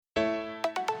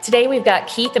Today, we've got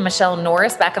Keith and Michelle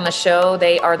Norris back on the show.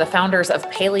 They are the founders of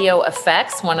Paleo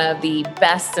FX, one of the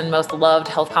best and most loved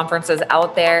health conferences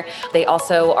out there. They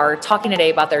also are talking today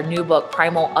about their new book,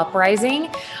 Primal Uprising.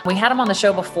 We had them on the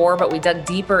show before, but we dug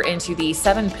deeper into the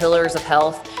 7 pillars of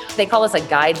health. They call this a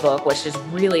guidebook, which is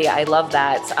really, I love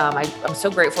that. I'm so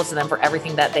grateful to them for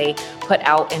everything that they put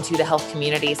out into the health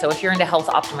community. So if you're into health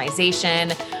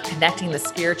optimization, connecting the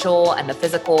spiritual and the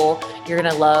physical, you're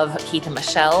going to love Keith and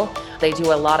Michelle. They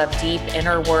do a lot of deep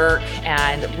inner work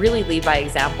and really lead by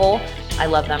example. I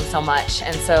love them so much.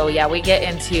 And so, yeah, we get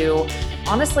into,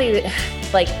 honestly,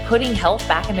 like putting health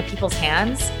back into people's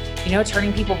hands,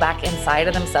 turning people back inside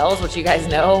of themselves, which you guys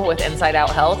know with Inside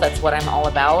Out Health, that's what I'm all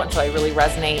about. And so I really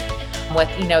resonate with,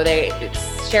 they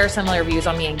share similar views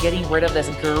on me and getting rid of this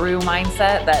guru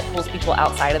mindset that pulls people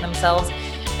outside of themselves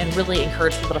and really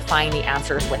encourage people to find the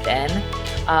answers within.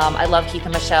 I love Keith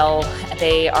and Michelle.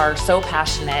 They are so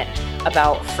passionate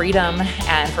about freedom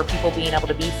and for people being able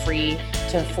to be free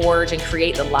to forge and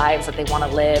create the lives that they want to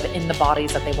live in the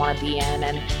bodies that they want to be in.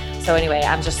 And so anyway,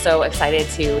 I'm just so excited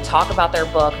to talk about their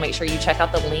book. Make sure you check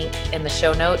out the link in the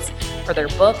show notes for their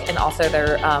book and also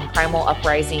their Primal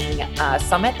Uprising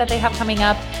Summit that they have coming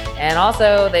up. And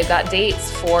also they've got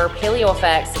dates for Paleo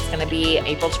FX. It's going to be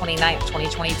April 29th,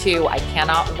 2022. I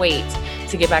cannot wait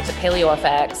to get back to Paleo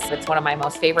FX. It's one of my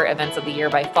most favorite events of the year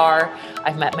by far.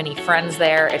 I've met many friends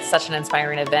there. It's such an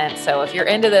inspiring event. So if you're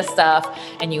into this stuff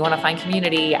and you want to find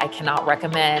community, I cannot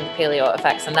recommend Paleo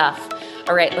FX enough.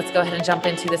 All right, let's go ahead and jump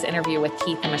into this interview with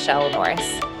Keith and Michelle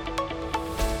Norris.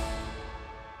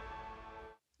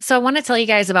 So I want to tell you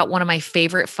guys about one of my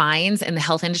favorite finds in the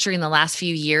health industry in the last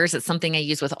few years. It's something I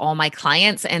use with all my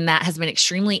clients, and that has been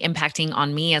extremely impacting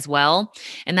on me as well.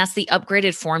 And that's the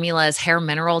Upgraded Formulas hair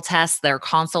mineral tests, their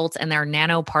consults, and their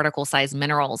nanoparticle size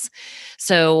minerals.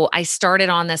 So I started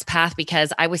on this path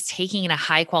because I was taking a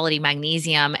high quality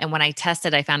magnesium. And when I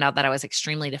tested, I found out that I was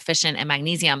extremely deficient in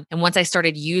magnesium. And once I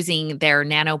started using their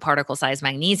nanoparticle size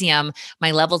magnesium,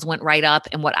 my levels went right up.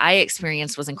 And what I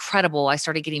experienced was incredible. I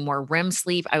started getting more REM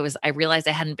sleep. I realized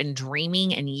I hadn't been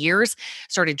dreaming in years,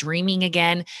 started dreaming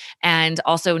again, and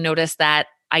also noticed that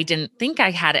I didn't think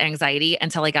I had anxiety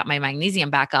until I got my magnesium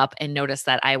back up and noticed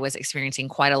that I was experiencing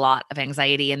quite a lot of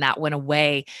anxiety, and that went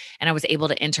away. And I was able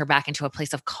to enter back into a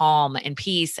place of calm and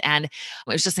peace. And it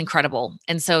was just incredible.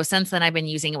 And so since then, I've been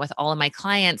using it with all of my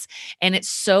clients, and it's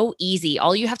so easy.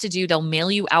 All you have to do, they'll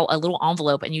mail you out a little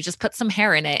envelope and you just put some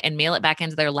hair in it and mail it back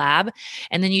into their lab.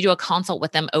 And then you do a consult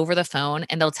with them over the phone,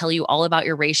 and they'll tell you all about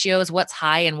your ratios, what's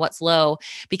high and what's low,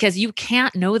 because you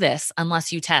can't know this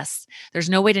unless you test. There's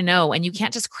no way to know. And you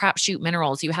can't just crapshoot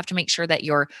minerals. You have to make sure that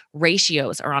your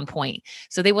ratios are on point.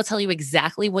 So they will tell you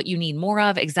exactly what you need more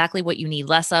of, exactly what you need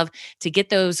less of to get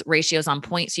those ratios on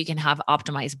point so you can have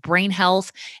optimized brain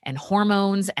health and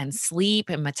hormones and sleep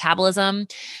and metabolism.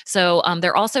 So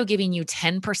they're also giving you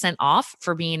 10% off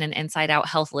for being an Inside Out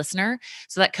Health listener.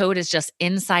 So that code is just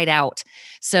Inside Out.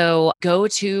 So go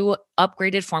to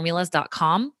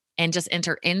upgradedformulas.com and just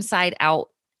enter Inside Out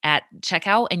at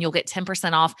checkout, and you'll get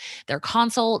 10% off their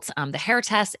consults, the hair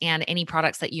tests, and any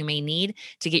products that you may need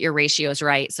to get your ratios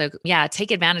right. So yeah, take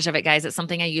advantage of it, guys. It's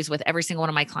something I use with every single one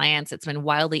of my clients. It's been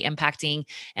wildly impacting,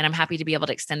 and I'm happy to be able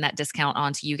to extend that discount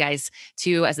on to you guys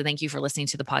too, as a thank you for listening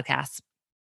to the podcast.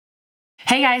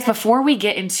 Hey guys, before we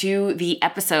get into the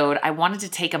episode, I wanted to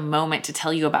take a moment to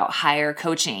tell you about Higher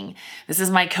Coaching. This is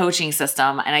my coaching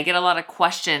system, and I get a lot of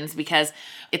questions because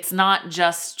it's not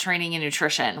just training and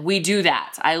nutrition. We do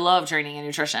that. I love training and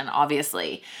nutrition,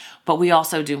 obviously, but we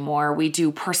also do more. We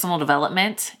do personal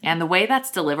development, and the way that's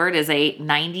delivered is a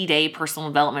 90-day personal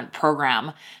development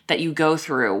program that you go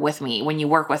through with me when you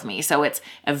work with me. So it's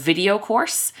a video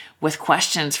course with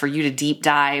questions for you to deep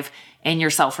dive in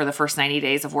yourself for the first 90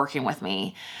 days of working with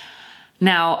me.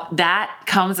 Now, that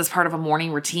comes as part of a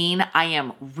morning routine. I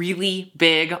am really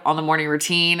big on the morning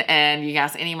routine, and you can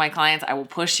ask any of my clients, I will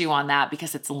push you on that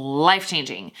because it's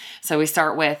life-changing. So we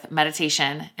start with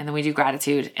meditation, and then we do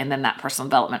gratitude, and then that personal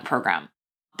development program.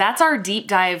 That's our deep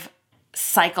dive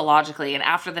psychologically. And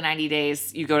after the 90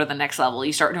 days, you go to the next level.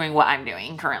 You start doing what I'm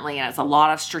doing currently, and it's a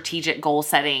lot of strategic goal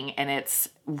setting, and it's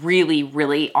really,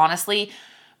 really, honestly,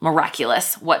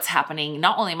 miraculous what's happening,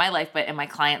 not only in my life, but in my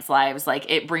clients' lives. Like,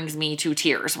 it brings me to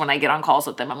tears when I get on calls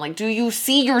with them. I'm like, do you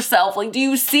see yourself? Like, do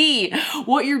you see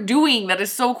what you're doing? That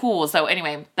is so cool. So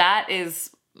anyway, that is,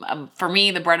 for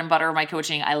me, the bread and butter of my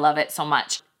coaching. I love it so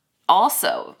much.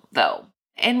 Also, though,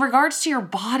 in regards to your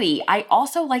body, I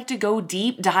also like to go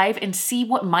deep dive and see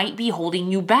what might be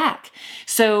holding you back.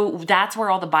 So that's where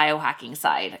all the biohacking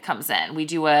side comes in. We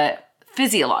do a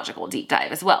physiological deep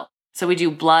dive as well. So we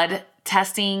do blood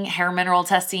testing, hair mineral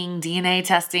testing, DNA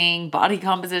testing, body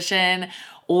composition,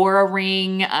 Oura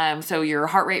Ring, so your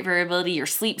heart rate variability, your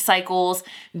sleep cycles.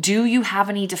 Do you have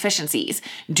any deficiencies?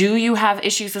 Do you have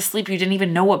issues with sleep you didn't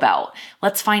even know about?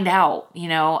 Let's find out,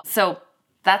 So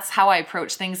that's how I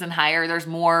approach things in Hire. There's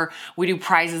more. We do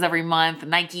prizes every month,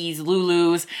 Nikes,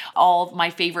 Lulus, all of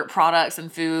my favorite products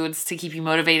and foods to keep you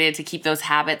motivated, to keep those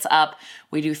habits up.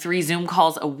 We do 3 Zoom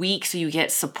calls a week so you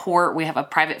get support. We have a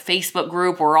private Facebook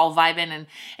group. We're all vibing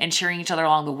and cheering each other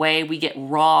along the way. We get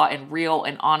raw and real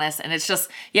and honest. And it's just,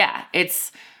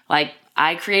 it's like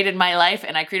I created my life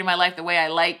and I created my life the way I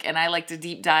like. And I like to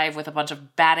deep dive with a bunch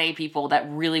of bad A people that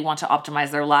really want to optimize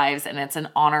their lives. And it's an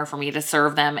honor for me to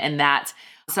serve them in that.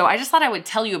 So I just thought I would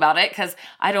tell you about it because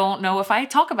I don't know if I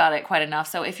talk about it quite enough.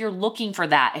 So if you're looking for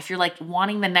that, if you're like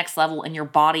wanting the next level in your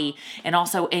body and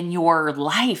also in your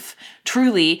life,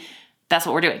 truly, that's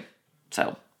what we're doing.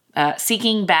 So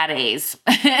seeking bad A's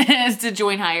to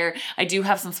join Hire. I do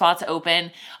have some spots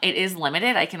open. It is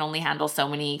limited. I can only handle so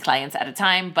many clients at a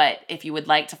time. But if you would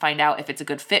like to find out if it's a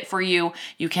good fit for you,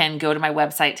 you can go to my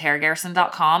website,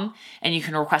 taragarrison.com, and you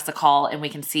can request a call and we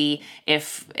can see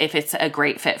if it's a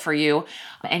great fit for you.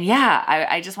 And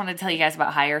I just wanted to tell you guys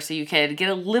about Hire so you could get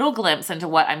a little glimpse into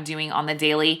what I'm doing on the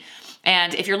daily.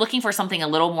 And if you're looking for something a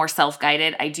little more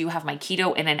self-guided, I do have my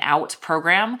Keto In and Out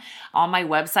program on my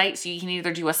website. So you can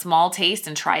either do a small taste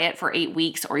and try it for 8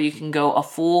 weeks, or you can go a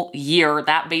full year.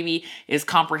 That baby is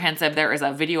comprehensive. There is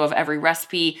a video of every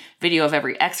recipe, video of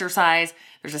every exercise.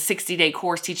 There's a 60-day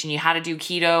course teaching you how to do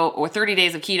keto, or 30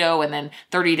 days of keto, and then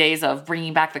 30 days of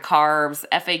bringing back the carbs,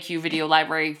 FAQ video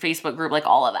library, Facebook group, like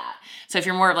all of that. So if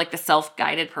you're more of like the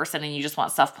self-guided person and you just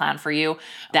want stuff planned for you,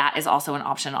 that is also an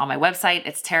option on my website.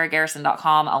 It's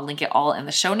taragarrison.com. I'll link it all in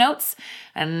the show notes.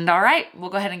 And all right,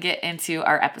 we'll go ahead and get into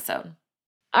our episode.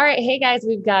 All right. Hey guys,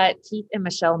 we've got Keith and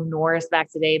Michelle Norris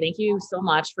back today. Thank you so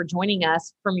much for joining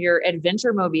us from your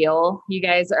adventure mobile. You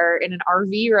guys are in an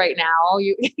RV right now.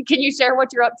 Can you share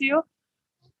what you're up to?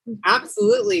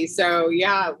 Absolutely. So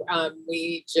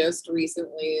we just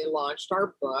recently launched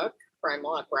our book,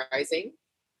 Primal Uprising,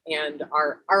 and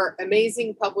our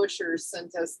amazing publishers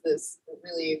sent us this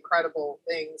really incredible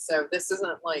thing. So this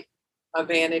isn't like a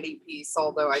vanity piece,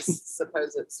 although I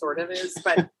suppose it sort of is,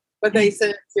 but they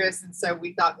sent it to us. And so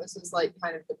we thought this was like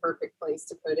kind of the perfect place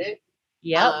to put it.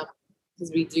 Yeah.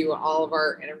 Because we do all of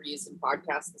our interviews and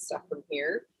podcasts and stuff from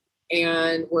here.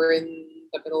 And we're in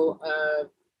the middle of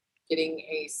getting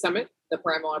a summit, the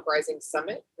Primal Uprising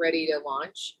Summit, ready to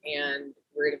launch. And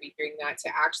we're going to be doing that to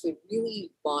actually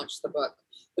really launch the book.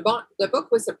 The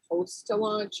book was supposed to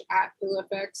launch at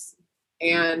PillowFX.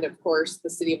 And of course, the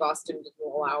city of Austin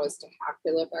didn't allow us to have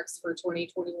PillowFX for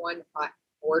 2021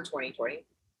 or 2020.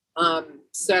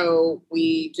 So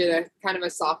we did a kind of a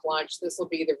soft launch. This will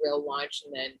be the real launch.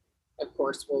 And then, of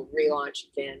course, we'll relaunch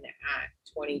again at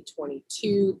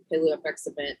 2022 PillowFX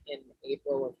event in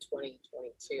April of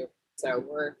 2022. So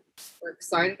we're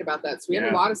excited about that. So we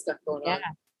have a lot of stuff going on.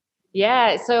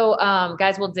 Yeah. So,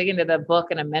 guys, we'll dig into the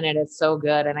book in a minute. It's so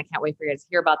good. And I can't wait for you guys to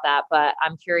hear about that. But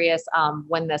I'm curious,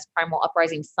 when this Primal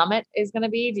Uprising Summit is going to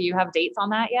be. Do you have dates on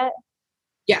that yet?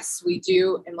 Yes, we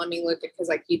do. And let me look at, because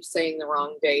I keep saying the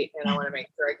wrong date and I want to make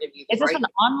sure I give you the Is this an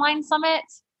online summit?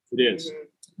 It is. Mm-hmm.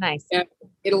 Nice. And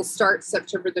it'll start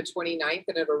September the 29th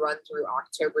and it'll run through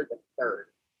October the 3rd.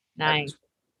 Nice.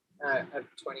 Of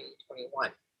 2021.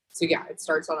 So yeah, it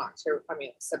starts on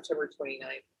September 29th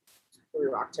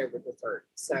through October the 3rd.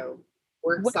 So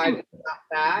we're excited about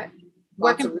that.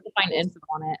 Where can people find info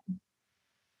on it?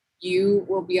 You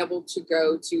will be able to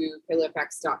go to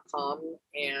pillowfx.com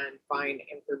and find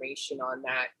information on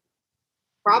that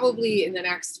probably in the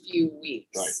next few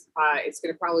weeks. Right. It's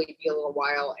going to probably be a little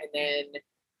while. And then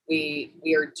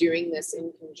we are doing this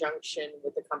in conjunction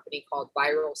with a company called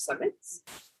Viral Summits.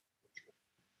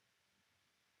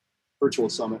 Virtual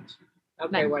Summits.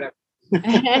 Okay, whatever.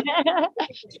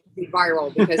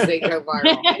 Viral because they go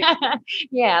viral.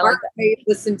 Yeah. Mark,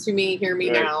 listen to me, hear me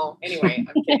now. Anyway,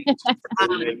 I'm kidding.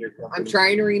 I'm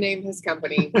trying to rename his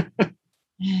company.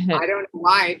 I don't know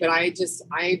why, but I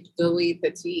delete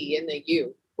the T and the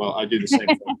U. Well, I do the same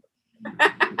thing.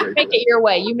 Make it your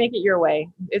way. You make it your way.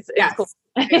 It's cool.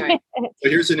 Anyway. So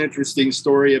here's an interesting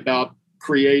story about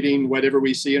creating whatever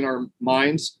we see in our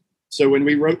minds. So when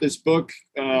we wrote this book,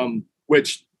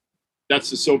 which that's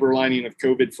the silver lining of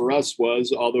COVID for us,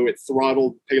 was although it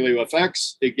throttled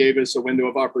PillowFX, it gave us a window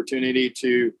of opportunity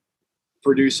to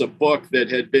produce a book that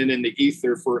had been in the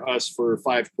ether for us for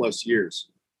 5+ years.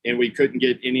 And we couldn't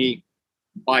get any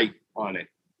bite on it.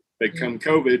 But come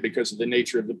COVID, because of the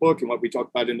nature of the book and what we talked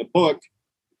about in the book,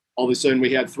 all of a sudden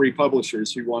we had 3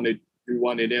 publishers who wanted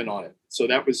in on it. So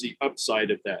that was the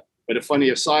upside of that. But a funny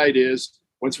aside is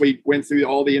once we went through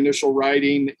all the initial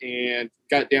writing and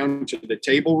got down to the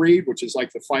table read, which is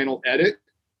like the final edit,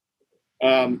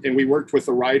 and we worked with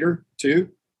a writer too.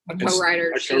 A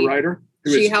co-writer.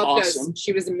 She helped awesome. us.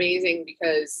 She was amazing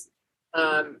because,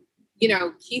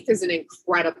 Keith is an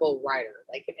incredible writer,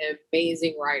 like an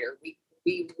amazing writer. We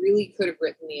really could have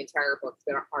written the entire book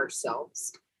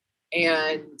ourselves.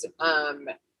 And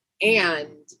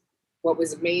what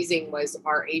was amazing was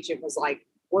our agent was like,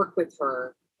 work with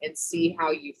her and see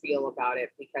how you feel about it,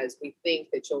 because we think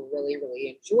that you'll really,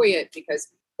 really enjoy it. Because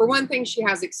for one thing, she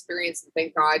has experience, and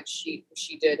thank God she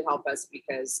did help us,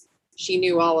 because she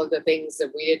knew all of the things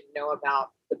that we didn't know about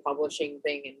the publishing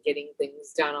thing and getting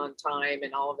things done on time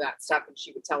and all of that stuff. And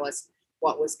she would tell us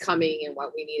what was coming and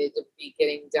what we needed to be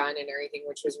getting done and everything,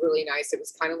 which was really nice. It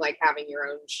was kind of like having your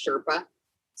own Sherpa.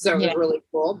 So it was really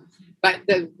cool. But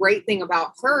the great thing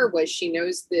about her was she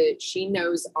knows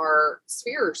our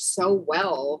sphere so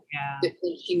well, that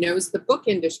she knows the book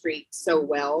industry so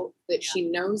well, that she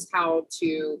knows how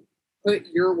to put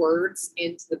your words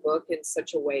into the book in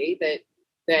such a way that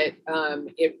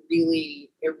it really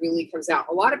comes out.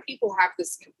 A lot of people have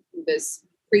this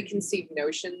preconceived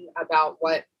notion about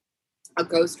what a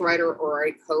ghostwriter or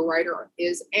a co-writer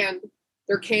is, and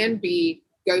there can be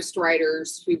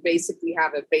ghostwriters who basically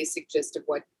have a basic gist of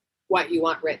what you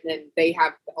want written, and they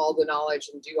have all the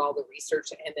knowledge and do all the research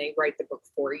and they write the book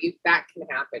for you. That can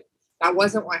happen. That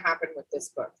wasn't what happened with this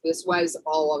book. This was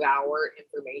all of our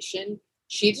information.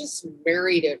 She just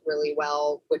married it really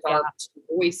well with our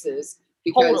voices,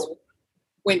 because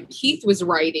when Keith was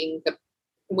writing,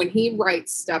 when he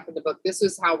writes stuff in the book, this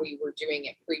is how we were doing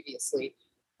it previously,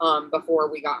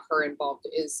 before we got her involved,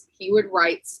 is he would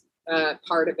write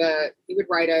he would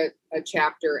write a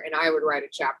chapter and I would write a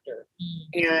chapter,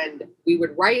 and we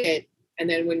would write it. And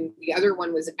then when the other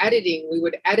one was editing, we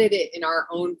would edit it in our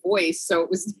own voice. So it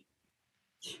was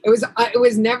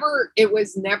never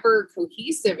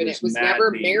cohesive, and it was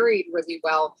never married really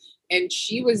well. And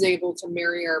she was able to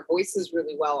marry our voices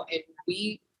really well. And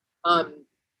we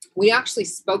actually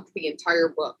spoke the entire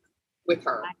book with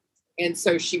her. And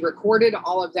so she recorded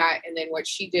all of that. And then what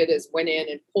she did is went in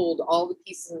and pulled all the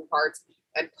pieces and parts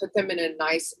and put them in a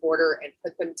nice order and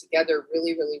put them together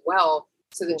really, really well,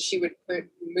 so that she would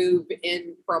move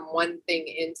in from one thing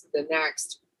into the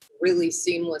next really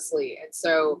seamlessly. And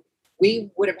so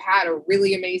we would have had a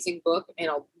really amazing book,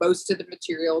 and most of the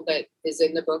material that is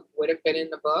in the book would have been in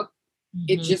the book.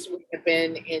 It just would have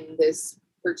been in this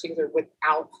particular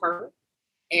without her.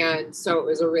 And so it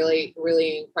was a really,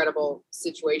 really incredible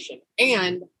situation.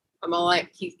 And I'm going to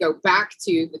let Keith go back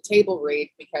to the table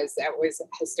read, because that was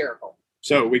hysterical.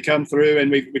 So we come through and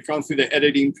we've gone through the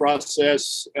editing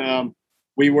process.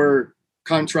 We were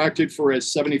contracted for a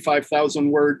 75,000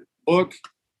 word book.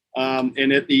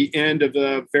 And at the end of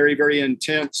a very, very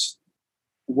intense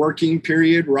writing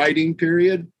period,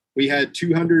 we had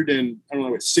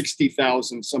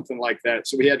 260,000, something like that.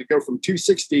 So we had to go from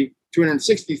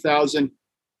 260,000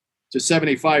 to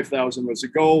 75,000 was the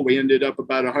goal. We ended up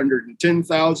about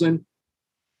 110,000.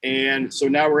 And so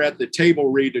now we're at the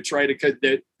table read to try to cut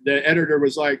that. The editor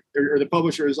was like, or the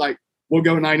publisher was like, we'll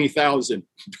go 90,000.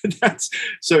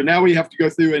 So now we have to go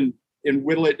through and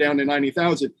whittle it down to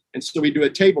 90,000. And so we do a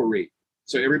table read.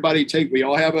 So we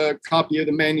all have a copy of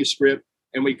the manuscript,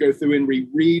 and we go through and we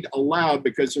read aloud,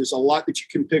 because there's a lot that you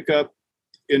can pick up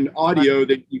in audio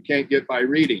that you can't get by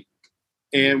reading.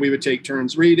 And we would take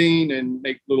turns reading and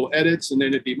make little edits. And then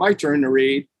it'd be my turn to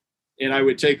read. And I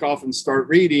would take off and start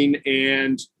reading.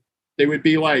 And they would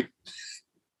be like,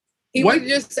 he would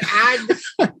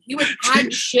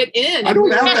add shit in. I don't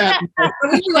have that. And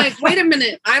we were like, wait a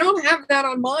minute, I don't have that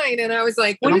on mine. And I was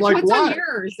like, what's on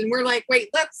yours? And we're like, wait,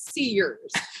 let's see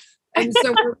yours. And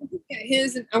so we're looking at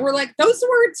his, and we're like, those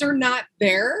words are not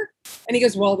there. And he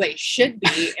goes, well, they should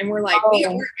be. And we're like,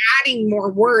 we're adding more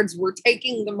words. We're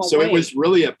taking them away. So it was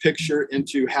really a picture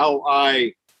into how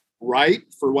I write,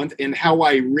 for one, and how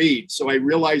I read. So I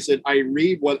realized that I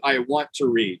read what I want to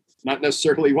read, not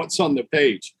necessarily what's on the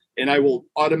page. And I will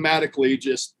automatically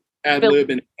just ad lib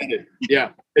and edit. Yeah.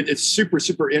 It's super,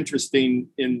 super interesting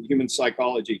in human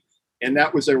psychology. And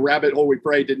that was a rabbit hole we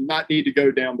probably did not need to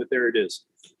go down, but there it is.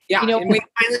 Yeah,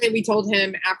 and we told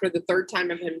him after the third time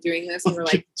of him doing this, and we're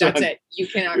like, that's it. You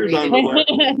cannot read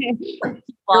it.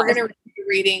 We're going to read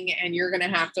reading, and you're going to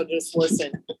have to just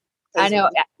listen. I know,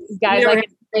 guys, I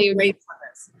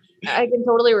can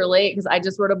totally relate, because I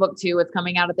just wrote a book too. It's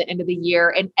coming out at the end of the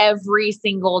year, and every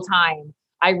single time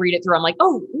I read it through, I'm like,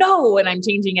 oh no, and I'm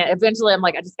changing it. Eventually I'm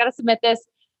like, I just got to submit this,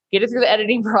 get it through the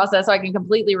editing process so I can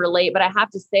completely relate. But I have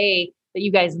to say, that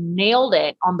you guys nailed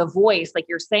it on the voice, like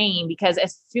you're saying, because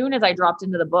as soon as I dropped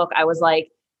into the book, I was like,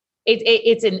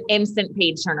 it's an instant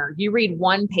page turner. You read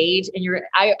one page and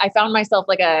I found myself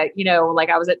like like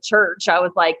I was at church. I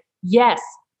was like, yes,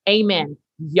 amen.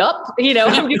 Yup.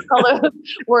 I'm just all those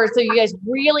words. So you guys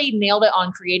really nailed it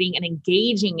on creating and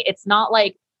engaging. It's not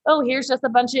like, oh, here's just a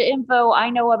bunch of info I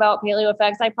know about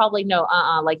PaleoFX. I probably know,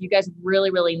 like you guys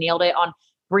really, really nailed it on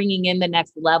bringing in the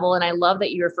next level. And I love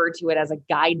that you referred to it as a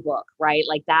guidebook, right?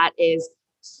 Like that is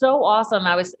so awesome.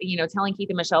 I was, telling Keith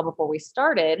and Michelle before we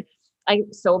started, I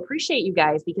so appreciate you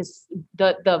guys because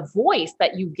the voice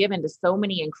that you've given to so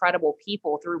many incredible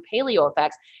people through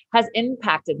PaleoFX has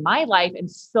impacted my life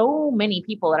and so many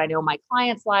people that I know, my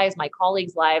clients' lives, my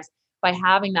colleagues' lives, by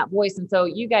having that voice. And so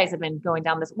you guys have been going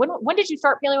down this. When did you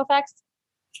start PaleoFX?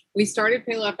 We started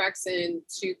PaleoFX in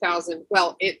 2000.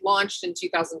 Well, it launched in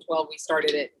 2012. We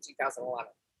started it in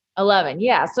 2011.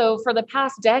 Yeah. So for the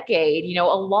past decade, a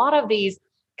lot of these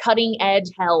cutting edge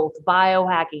health,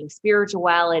 biohacking,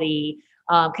 spirituality,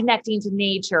 connecting to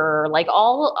nature, like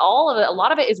all of it, a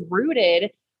lot of it is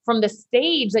rooted from the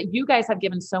stage that you guys have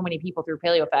given so many people through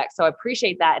PaleoFX. So I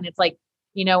appreciate that. And it's like,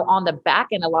 on the back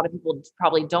end, a lot of people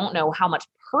probably don't know how much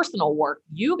personal work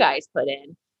you guys put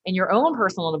in your own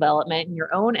personal development and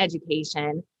your own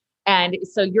education. And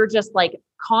so you're just like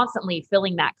constantly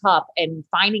filling that cup and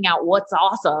finding out what's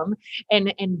awesome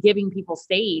and giving people a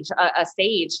stage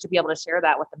to be able to share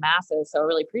that with the masses. So I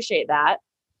really appreciate that.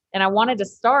 And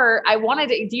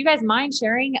do you guys mind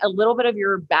sharing a little bit of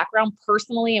your background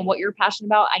personally and what you're passionate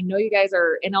about? I know you guys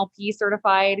are NLP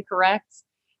certified, correct?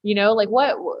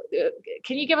 What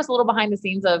can you give us a little behind the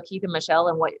scenes of Keith and Michelle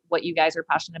and what you guys are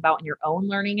passionate about in your own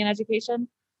learning and education?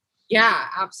 Yeah,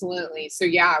 absolutely. So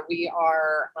yeah, we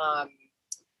are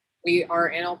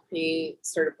NLP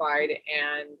certified,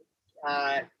 and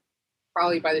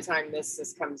probably by the time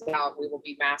this comes out, we will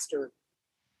be master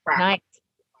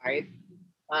certified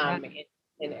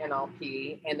in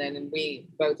NLP, and then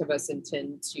both of us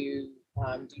intend to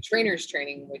do trainers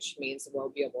training, which means we'll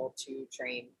be able to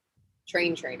train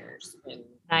trainers.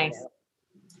 And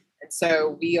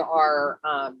so we are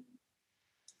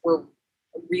we're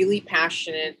really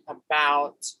passionate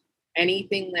about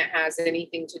anything that has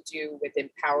anything to do with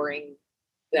empowering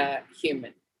the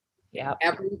human. Yeah.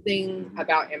 Everything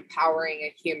about empowering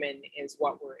a human is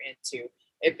what we're into.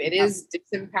 If it is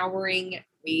disempowering,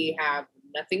 we have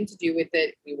nothing to do with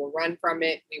it. We will run from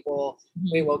it. We will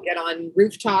get on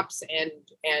rooftops and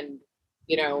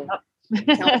tell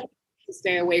people to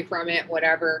stay away from it,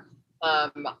 whatever.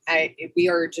 We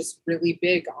are just really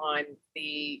big on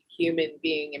the human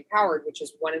being empowered, which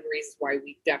is one of the reasons why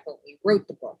we definitely wrote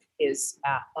the book. It's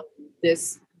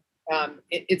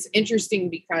interesting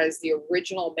because the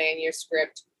original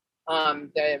manuscript,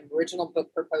 the original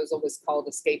book proposal was called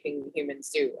Escaping the Human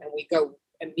Zoo, and we go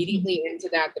immediately into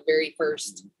that. The very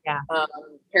first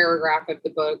paragraph of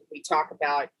the book, we talk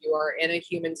about you are in a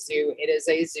human zoo. It is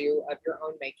a zoo of your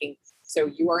own making. So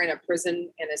you are in a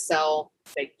prison and a cell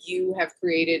that you have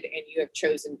created and you have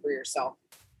chosen for yourself.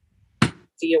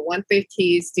 Do you want the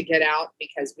keys to get out?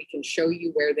 Because we can show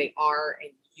you where they are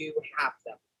and you have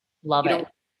them. Love it.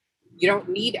 You don't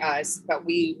need us, but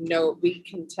we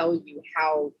can tell you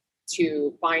how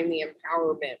to find the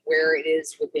empowerment where it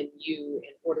is within you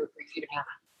in order for you to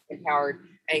be empowered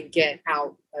and get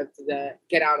out of the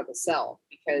cell,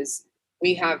 because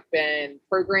we have been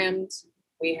programmed,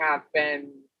 we have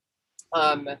been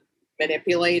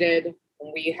manipulated,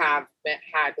 and we have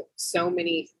had so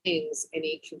many things,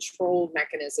 any control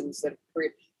mechanisms that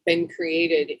have been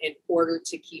created in order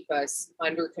to keep us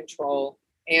under control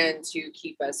and to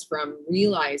keep us from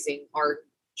realizing our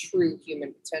true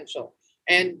human potential.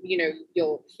 And,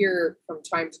 you'll hear from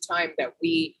time to time that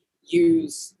we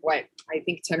use what I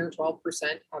think 10 or 12%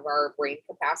 of our brain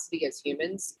capacity as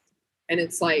humans. And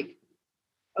it's like,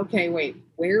 okay, wait,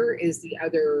 where is the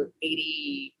other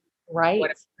 88%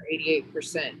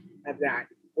 of that?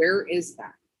 Where is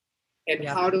that? And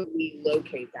how do we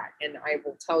locate that? And I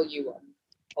will tell you,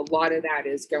 a lot of that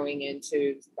is going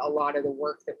into a lot of the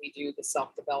work that we do, the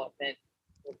self-development,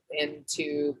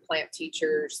 into plant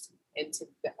teachers, into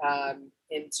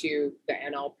the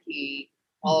NLP,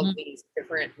 all of these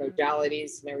different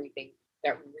modalities and everything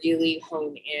that really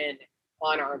hone in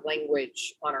on our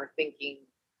language, on our thinking,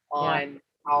 on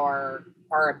our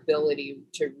ability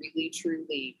to really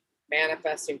truly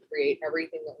manifest and create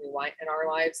everything that we want in our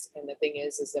lives. And the thing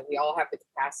is that we all have the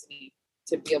capacity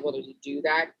to be able to do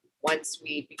that once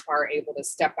we are able to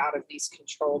step out of these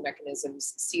control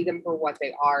mechanisms, see them for what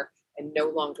they are, and no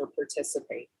longer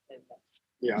participate in them.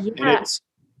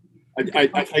 And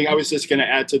I think I was just going to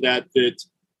add to that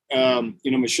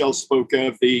Michelle spoke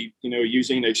of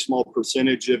using a small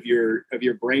percentage of your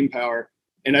brain power.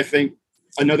 And I think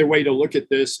another way to look at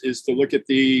this is to look at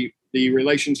the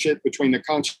relationship between the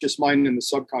conscious mind and the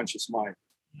subconscious mind.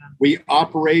 Yeah. We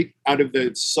operate out of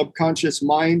the subconscious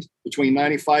mind between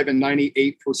 95 and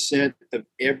 98% of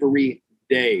every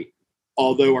day.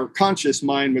 Although our conscious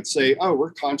mind would say, oh,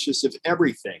 we're conscious of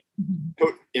everything.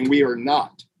 Mm-hmm. And we are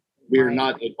not. We are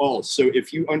not at all. So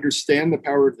if you understand the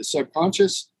power of the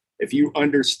subconscious, if you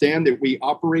understand that we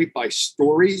operate by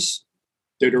stories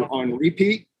that are on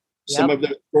repeat, some of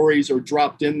the stories are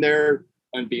dropped in there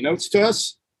unbeknownst to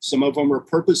us. Some of them are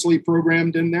purposely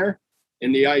programmed in there.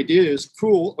 And the idea is,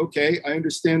 cool, okay, I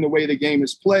understand the way the game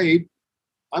is played.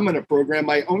 I'm going to program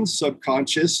my own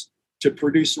subconscious to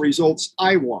produce results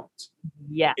I want.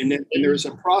 Yes. And there's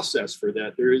a process for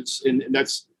that.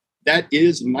 That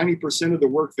is 90% of the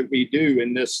work that we do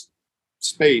in this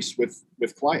space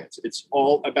with clients. It's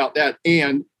all about that.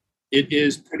 And it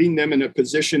is putting them in a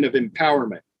position of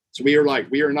empowerment. So we are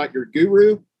not your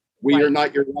guru. We are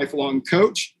not your lifelong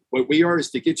coach. What we are is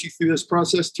to get you through this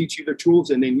process, teach you the tools,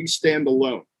 and then you stand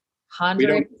alone. 100%. We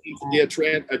don't need to be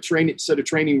a set of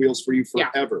training wheels for you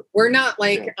forever. Yeah. We're not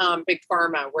like big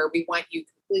pharma where we want you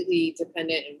completely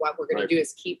dependent, and what we're going to do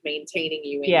is keep maintaining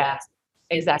you.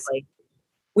 Exactly.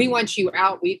 We want you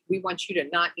out. We want you to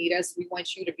not need us. We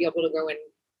want you to be able to go and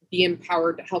be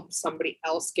empowered to help somebody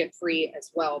else get free as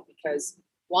well. Because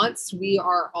once we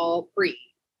are all free,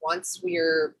 once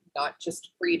we're not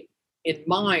just free in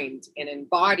mind and in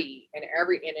body and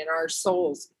in our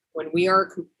souls, when we are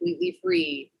completely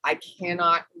free, I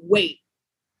cannot wait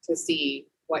to see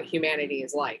what humanity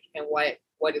is like and what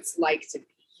it's like to be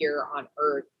here on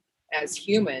Earth as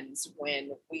humans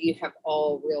when we have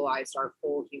all realized our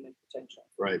full human potential.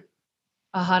 Right.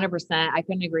 100%. I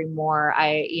couldn't agree more.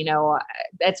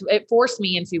 It forced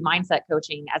me into mindset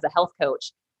coaching as a health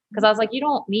coach, because I was like, you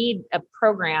don't need a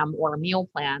program or a meal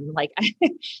plan. Like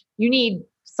you need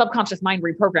subconscious mind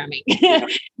reprogramming.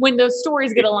 When those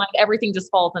stories get aligned, everything just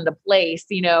falls into place.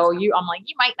 I'm like,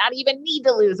 you might not even need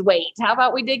to lose weight. How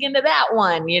about we dig into that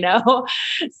one,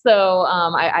 So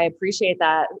I appreciate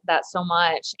that so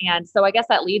much. And so I guess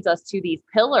that leads us to these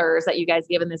pillars that you guys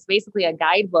give in this, basically a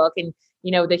guidebook. And,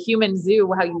 the human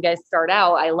zoo, how you guys start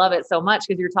out, I love it so much,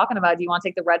 because you're talking about, do you want to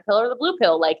take the red pill or the blue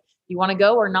pill? Like, you want to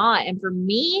go or not? And for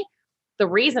me, the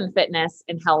reason fitness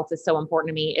and health is so important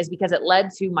to me is because it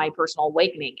led to my personal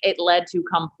awakening. It led to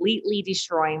completely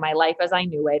destroying my life as I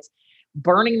knew it,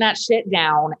 burning that shit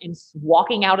down and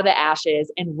walking out of the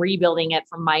ashes and rebuilding it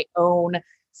from my own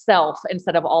self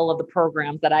instead of all of the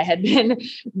programs that I had been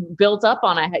built up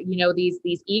on. I had,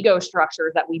 these ego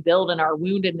structures that we build in our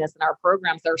woundedness and our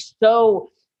programs, they're so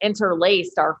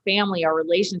interlaced, our family, our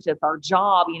relationships, our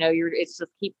job, it's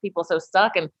just keeps people so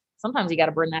stuck. And sometimes you got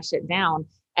to burn that shit down.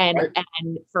 And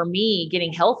for me,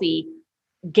 getting healthy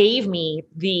gave me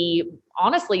the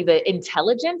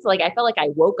intelligence. Like, I felt like I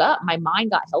woke up, my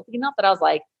mind got healthy enough that I was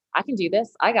like, I can do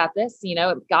this. I got this.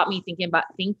 It got me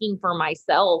thinking for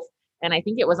myself. And I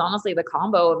think it was honestly the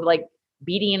combo of like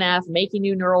BDNF, making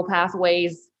new neural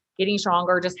pathways, getting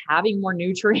stronger, just having more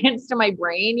nutrients to my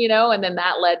brain, and then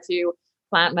that led to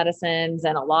plant medicines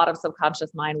and a lot of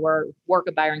subconscious mind work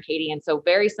of Byron Katie. And so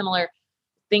very similar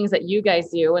things that you guys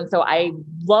do. And so I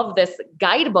love this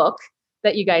guidebook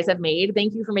that you guys have made.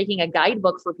 Thank you for making a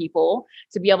guidebook for people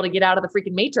to be able to get out of the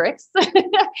freaking matrix.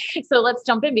 So let's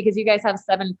jump in, because you guys have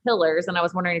 7 pillars. And I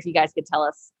was wondering if you guys could tell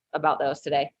us about those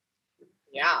today.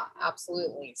 Yeah,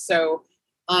 absolutely. So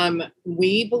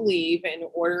we believe in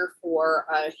order for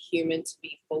a human to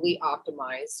be fully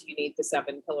optimized, you need the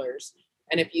 7 pillars.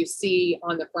 And if you see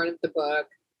on the front of the book,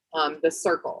 the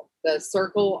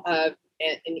circle of,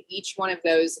 and each one of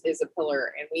those is a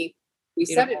pillar. And we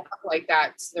set it up like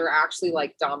that. So they're actually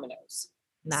like dominoes.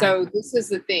 Nice. So this is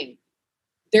the thing.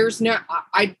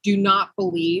 I do not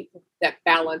believe that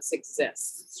balance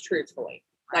exists, truthfully.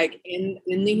 Like in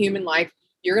the human life,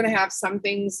 you're going to have some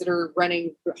things that are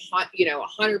running,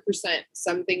 100%,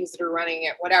 some things that are running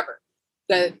at whatever.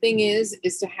 The thing is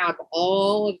to have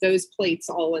all of those plates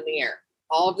all in the air,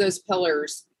 all of those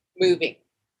pillars moving.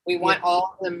 We want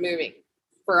all of them moving.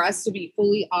 For us to be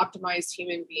fully optimized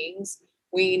human beings,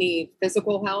 we need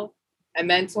physical health,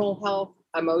 mental health,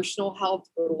 emotional health,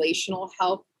 relational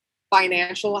health,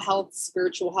 financial health,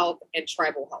 spiritual health, and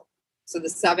tribal health. So the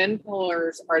 7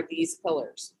 pillars are these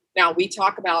pillars. Now, we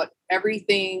talk about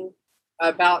everything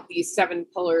about these 7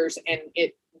 pillars, and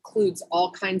it includes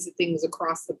all kinds of things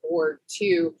across the board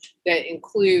too, that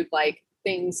include like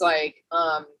things like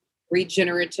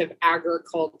regenerative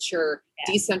agriculture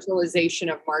decentralization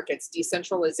of markets,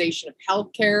 decentralization of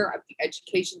healthcare, of the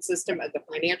education system, of the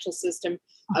financial system,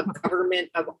 of government,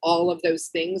 of all of those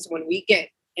things. When we get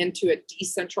into a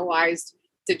decentralized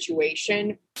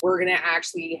situation, we're going to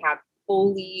actually have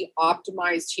fully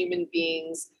optimized human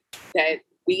beings, that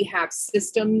we have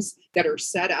systems that are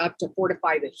set up to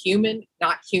fortify the human,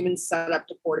 not humans set up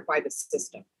to fortify the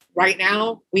system. Right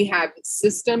now, we have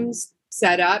systems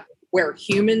set up where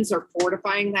humans are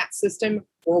fortifying that system.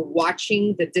 We're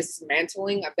watching the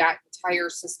dismantling of that entire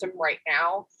system right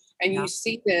now. And you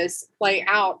see this play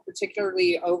out,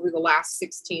 particularly over the last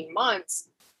 16 months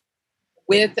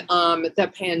with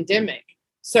the pandemic.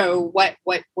 So what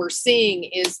we're seeing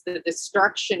is the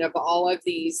destruction of all of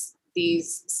these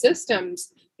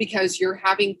systems, because you're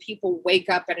having people wake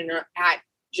up at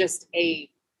just a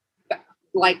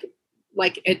like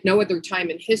at no other time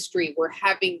in history. We're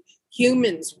having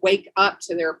humans wake up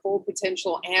to their full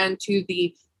potential and to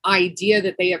the idea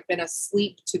that they have been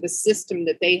asleep to the system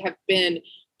that they have been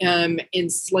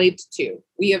enslaved to.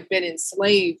 We have been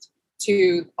enslaved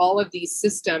to all of these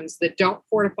systems that don't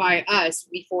fortify us,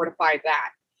 we fortify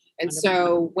that. And 100%.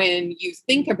 So when you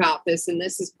think about this, and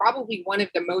this is probably one of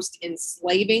the most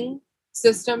enslaving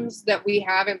systems that we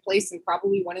have in place, and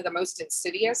probably one of the most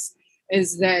insidious,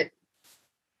 is that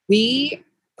we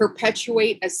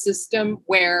perpetuate a system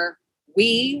where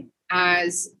we,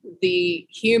 as the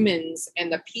humans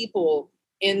and the people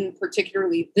in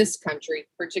particularly this country,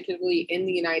 particularly in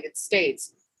the United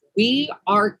States, we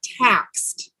are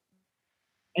taxed.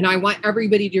 And I want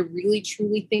everybody to really,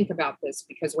 truly think about this,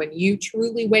 because when you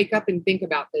truly wake up and think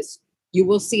about this, you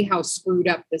will see how screwed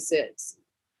up this is.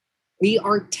 We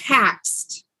are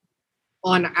taxed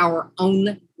on our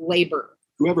own labor.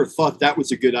 Whoever thought that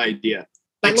was a good idea,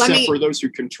 but except for those who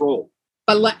control.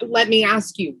 But let me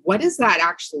ask you, what does that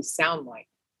actually sound like?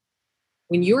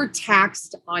 When you're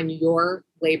taxed on your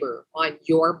labor, on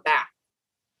your back,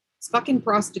 it's fucking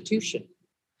prostitution.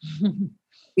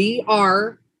 We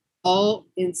are all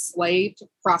enslaved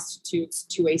prostitutes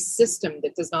to a system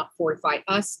that does not fortify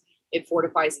us, it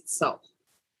fortifies itself.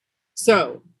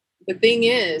 So the thing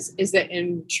is that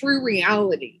in true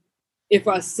reality, if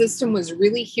a system was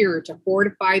really here to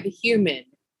fortify the human,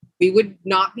 we would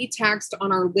not be taxed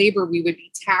on our labor, we would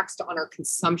be taxed on our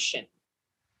consumption.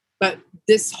 But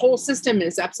this whole system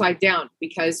is upside down,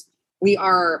 because we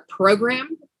are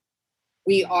programmed,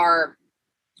 we are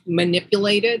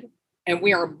manipulated, and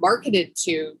we are marketed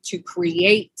to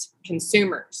create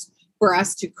consumers, for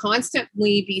us to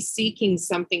constantly be seeking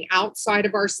something outside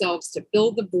of ourselves to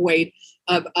fill the void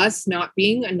of us not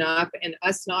being enough and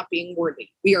us not being worthy.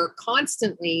 We are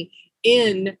constantly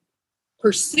in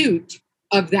pursuit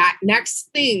of that next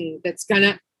thing that's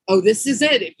gonna, oh, this is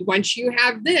it. Once you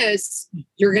have this,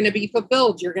 you're gonna be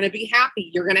fulfilled. You're gonna be happy.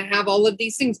 You're gonna have all of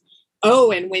these things.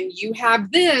 Oh, and when you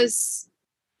have this,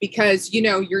 because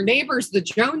your neighbors, the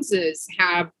Joneses,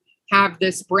 have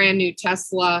this brand new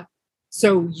Tesla.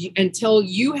 So until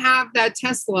you have that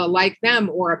Tesla like them,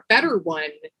 or a better one,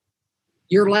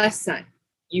 you're less than.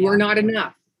 You are not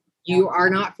enough. You are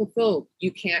not fulfilled.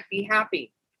 You can't be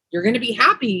happy. You're going to be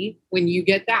happy when you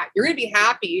get that. You're going to be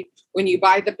happy when you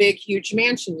buy the big, huge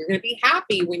mansion. You're going to be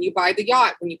happy when you buy the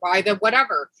yacht, when you buy the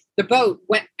whatever, the boat,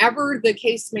 whatever the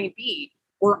case may be.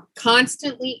 We're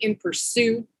constantly in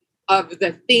pursuit of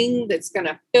the thing that's going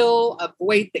to fill a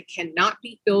void that cannot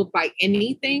be filled by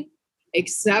anything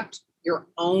except your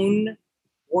own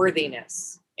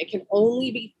worthiness. It can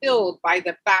only be filled by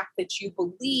the fact that you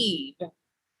believe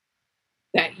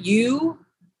that you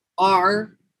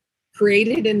are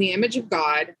created in the image of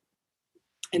God,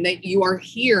 and that you are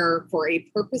here for a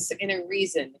purpose and a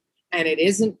reason. And it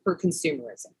isn't for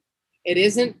consumerism. It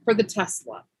isn't for the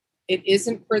Tesla. It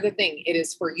isn't for the thing. It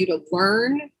is for you to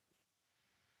learn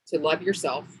to love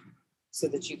yourself so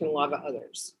that you can love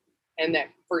others. And that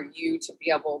for you to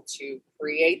be able to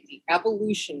create the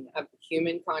evolution of the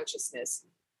human consciousness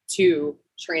to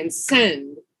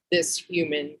transcend this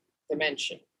human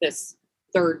dimension, this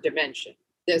third dimension,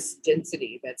 this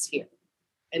density that's here.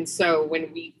 And so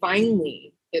when we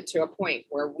finally get to a point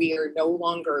where we are no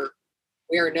longer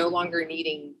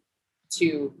needing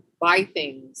to buy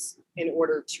things in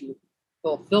order to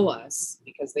fulfill us,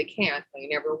 because they can't, they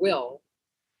never will.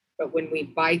 But when we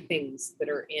buy things that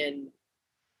are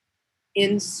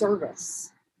in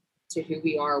service to who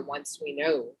we are, once we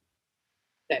know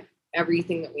that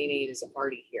everything that we need is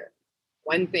already here.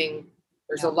 One thing,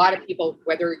 there's a lot of people,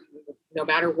 no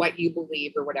matter what you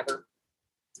believe or whatever,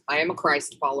 I am a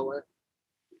Christ follower.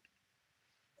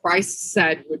 Christ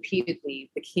said repeatedly,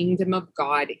 the kingdom of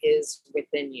God is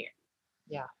within you.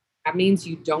 Yeah. That means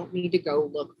you don't need to go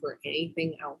look for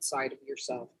anything outside of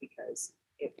yourself because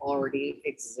it already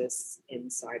exists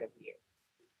inside of you.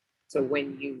 So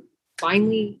when you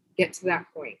finally get to that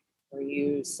point where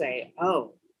you say,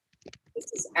 oh,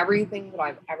 this is everything that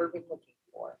I've ever been looking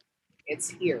for. It's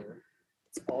here.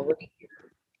 It's already here.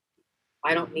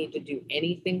 I don't need to do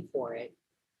anything for it.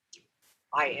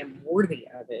 I am worthy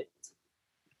of it.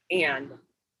 And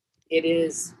it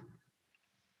is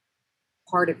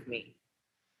part of me.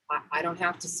 I don't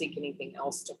have to seek anything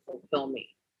else to fulfill me.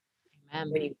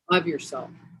 Amen. When you love yourself,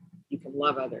 you can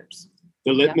love others.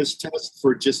 The litmus test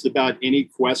for just about any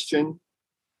question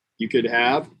you could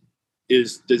have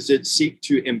is, does it seek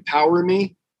to empower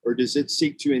me or does it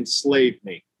seek to enslave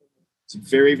me? It's a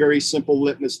very, very simple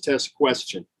litmus test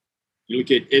question. You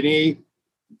look at any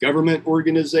government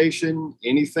organization,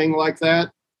 anything like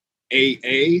that.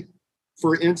 AA,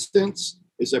 for instance,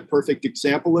 is a perfect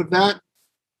example of that.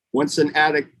 Once an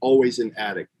addict, always an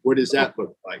addict. What does that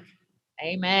look like?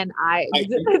 Amen.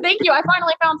 Thank you. I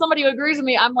finally found somebody who agrees with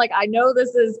me. I'm like, I know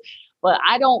this is, but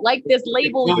I don't like this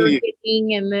label you're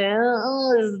getting, and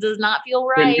this does not feel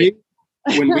right.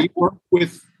 When we work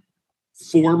with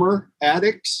former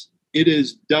addicts, it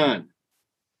is done.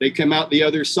 They come out the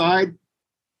other side.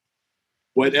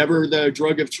 Whatever the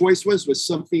drug of choice was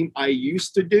something I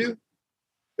used to do,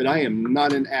 but I am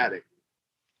not an addict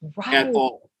at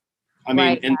all. I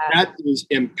mean, and that is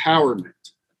empowerment.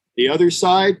 The other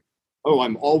side,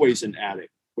 I'm always an addict,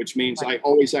 which means I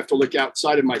always have to look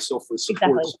outside of myself for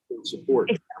support.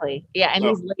 Exactly. Yeah. And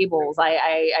these labels,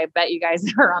 I bet you guys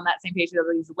are on that same page of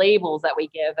these labels that we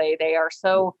give. They are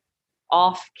so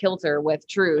off kilter with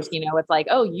truth. You know, it's like,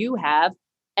 oh, you have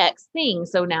X thing.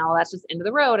 So now that's just into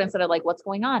the road instead of like, what's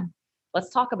going on? Let's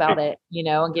talk about it, you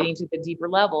know, and getting to the deeper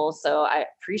levels. So I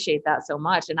appreciate that so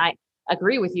much. And I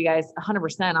agree with you guys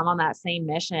 100%. I'm on that same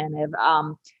mission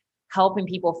of helping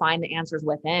people find the answers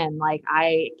within. Like,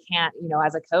 I can't, you know,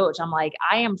 as a coach, I'm like,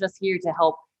 I am just here to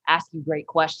help ask you great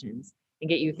questions and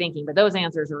get you thinking, but those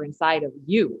answers are inside of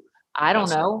you. I don't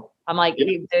know. I'm like,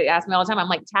 they ask me all the time. I'm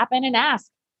like, tap in and ask.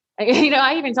 You know,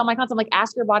 I even tell my clients, I'm like,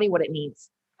 ask your body what it needs.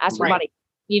 Ask your body.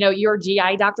 You know, your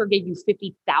GI doctor gave you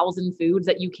 50,000 foods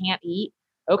that you can't eat.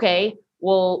 Okay,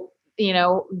 well, you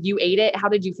know, you ate it. How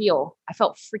did you feel? I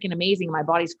felt freaking amazing. My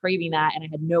body's craving that, and I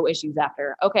had no issues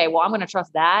after. Okay, well, I'm going to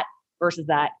trust that versus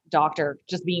that doctor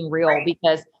just being real,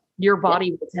 because your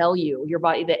body will tell you. Your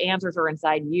body, the answers are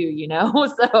inside you, you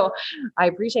know? So I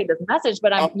appreciate this message,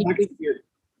 but I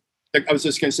was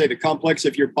just going to say, the complex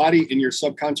of your body and your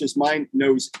subconscious mind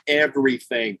knows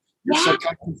everything. Your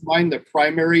subconscious mind, the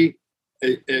primary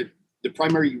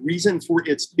reason for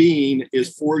its being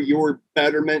is for your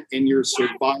betterment and your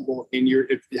survival. And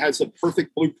it has a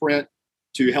perfect blueprint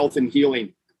to health and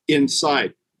healing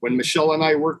inside. When Michelle and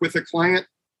I work with a client,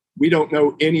 we don't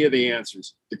know any of the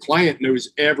answers. The client knows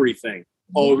everything.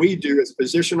 All we do is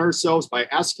position ourselves by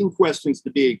asking questions to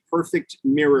be a perfect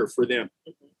mirror for them.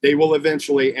 They will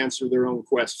eventually answer their own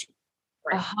question.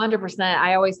 100%.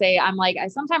 I always say, I'm like,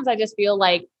 sometimes I just feel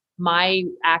like my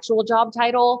actual job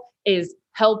title is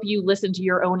help you listen to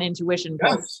your own intuition.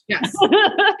 Yes.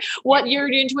 What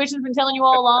your intuition's been telling you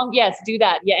all along. Yes, do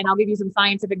that. Yeah. And I'll give you some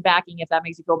scientific backing if that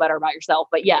makes you feel better about yourself.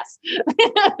 But yes,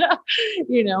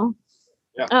 you know.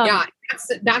 Yeah.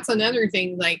 That's another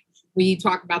thing. Like, we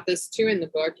talk about this too in the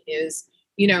book is,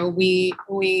 you know, we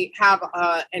have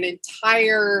an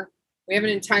entire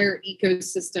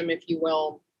ecosystem, if you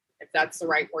will, if that's the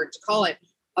right word to call it,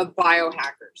 of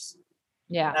biohackers.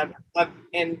 Yeah.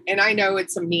 And I know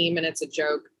it's a meme and it's a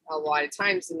joke a lot of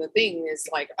times. And the thing is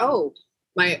like, oh,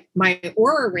 my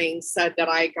Oura ring said that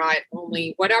I got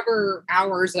only whatever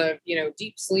hours of, you know,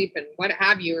 deep sleep and what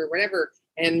have you, or whatever.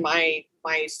 And my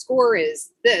score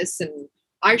is this, and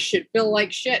I should feel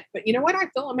like shit, but you know what? I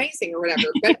feel amazing or whatever.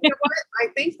 But you know what? I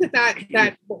think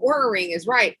that Oura ring is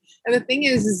right. And the thing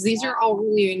is these are all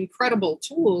really incredible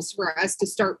tools for us to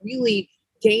start really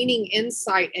gaining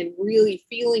insight and really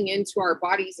feeling into our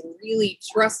bodies and really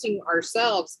trusting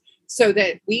ourselves, so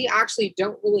that we actually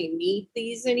don't really need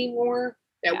these anymore.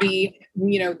 That we,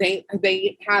 you know, they can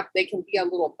be a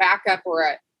little backup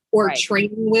or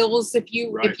training wheels if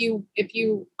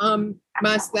you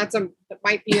must. That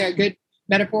might be a good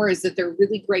metaphor, is that they're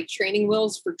really great training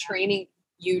wheels for training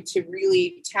you to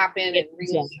really tap in and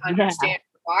really understand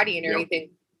your body and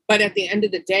everything. But at the end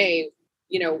of the day,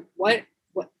 you know, what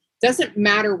doesn't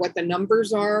matter what the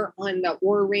numbers are on the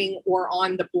Oura ring or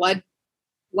on the blood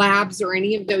labs or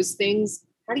any of those things.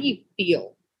 How do you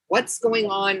feel? What's going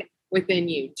on within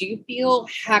you? Do you feel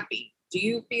happy? Do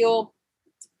you feel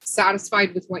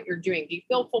satisfied with what you're doing? Do you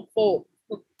feel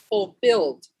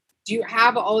fulfilled? Do you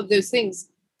have all of those things?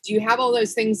 Do you have all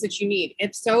those things that you need?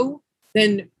 If so,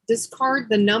 then discard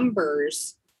the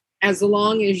numbers as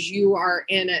long as you are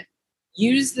in it.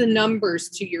 Use the numbers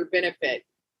to your benefit,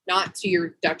 not to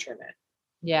your detriment.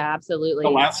 Yeah, absolutely. The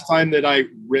last time that I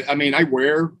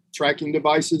wear tracking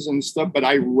devices and stuff, but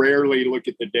I rarely look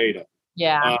at the data.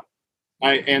 Yeah.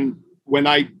 And when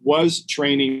I was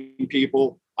training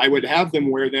people, I would have them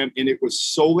wear them, and it was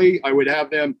solely, I would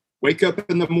have them wake up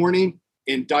in the morning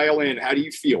and dial in. How do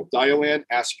you feel? Dial in,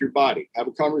 ask your body, have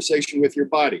a conversation with your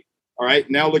body. All right,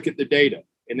 now look at the data.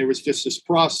 And there was just this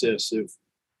process of,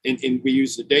 and we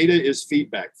use the data as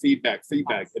feedback.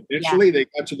 Eventually, they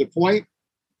got to the point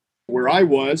where I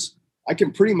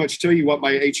can pretty much tell you what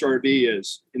my HRV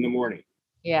is in the morning.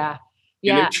 Yeah.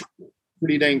 Yeah.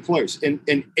 Pretty dang close. And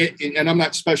I'm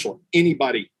not special.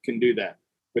 Anybody can do that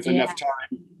with enough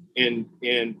time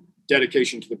and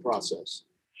dedication to the process.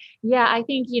 Yeah, I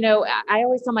think, I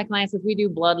always tell my clients, if we do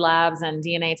blood labs and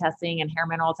DNA testing and hair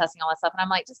mineral testing, all that stuff, and I'm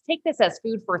like, just take this as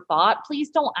food for thought. Please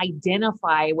don't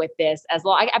identify with this as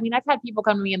long. I mean, I've had people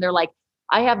come to me and they're like,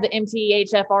 I have the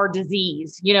MTHFR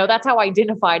disease. That's how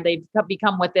identified they've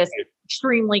become with this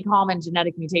extremely common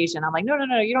genetic mutation. I'm like, no,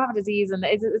 you don't have a disease. And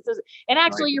and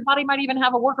actually your body might even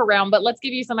have a workaround, but let's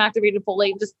give you some activated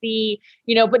folate, just see,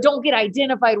 but don't get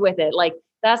identified with it. Like,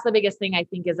 that's the biggest thing, I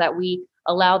think, is that we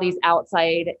allow these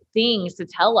outside things to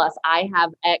tell us, I have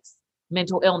X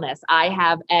mental illness. I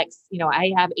have X,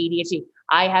 I have ADHD.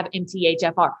 I have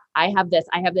MTHFR. I have this.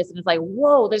 And it's like,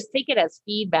 whoa, just take it as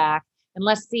feedback and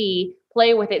let's see,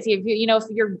 play with it. See if if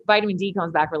your vitamin D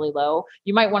comes back really low,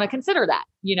 you might want to consider that,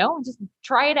 and just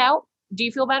try it out. Do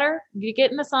you feel better? Do you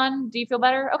get in the sun? Do you feel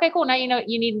better? Okay, cool. Now you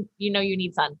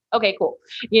need sun. Okay, cool.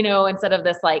 Instead of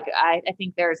this, like, I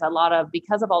think there's a lot of,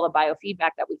 because of all the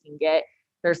biofeedback that we can get,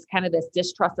 there's kind of this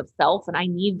distrust of self, and I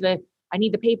need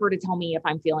the paper to tell me if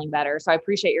I'm feeling better. So I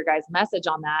appreciate your guys' message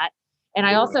on that. And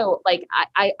I also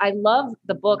I love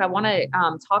the book. I want to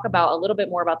talk about a little bit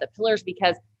more about the pillars,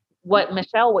 because what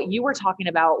you were talking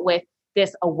about with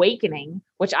this awakening,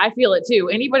 which I feel it too.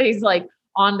 Anybody's like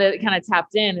on the kind of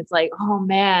tapped in, it's like, oh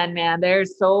man, there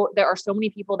are so many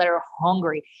people that are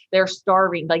hungry. They're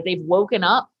starving. Like, they've woken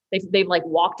up. They've like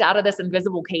walked out of this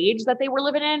invisible cage that they were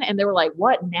living in, and they were like,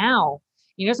 what now?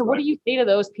 So what do you say to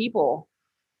those people?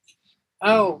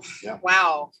 Oh,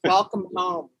 wow. Welcome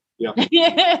home. Yeah.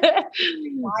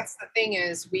 That's the thing,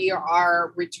 is we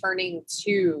are returning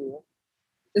to,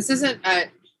 this isn't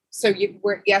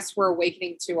we're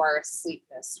awakening to our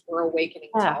asleepness. We're awakening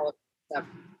to all of that stuff,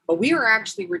 but we are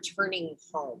actually returning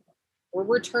home. We're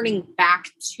returning back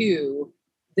to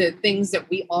the things that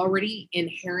we already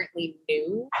inherently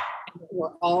knew and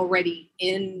were already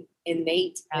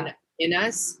innate in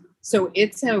us. So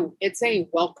it's a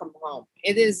welcome home.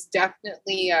 It is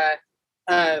definitely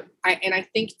I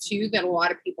think too that a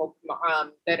lot of people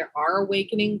that are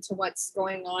awakening to what's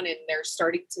going on, and they're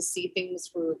starting to see things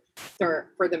for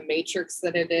the matrix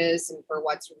that it is, and for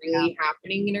what's really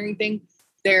happening and everything.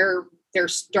 They're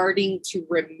starting to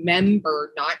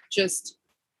remember, not just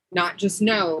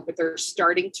know, but they're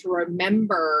starting to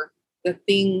remember the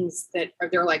things that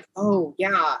they're like, oh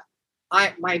yeah,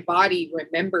 my body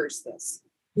remembers this.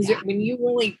 When you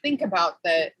really think about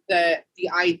the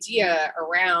idea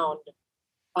around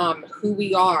who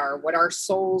we are, what our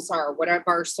souls are, what have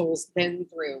our souls been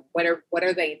through, what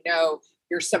do they know?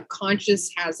 Your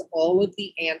subconscious has all of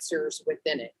the answers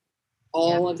within it,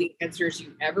 all of the answers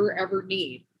you ever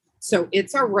need. So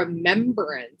it's a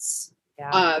remembrance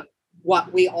of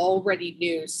what we already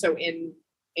knew. So in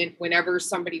whenever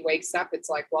somebody wakes up, it's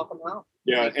like, welcome home.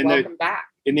 Yeah, like, and welcome back.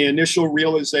 And the initial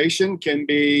realization can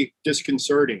be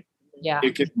disconcerting. Yeah,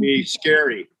 it can be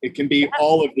scary. It can be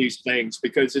all of these things,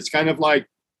 because it's kind of like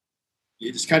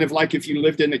if you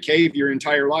lived in a cave your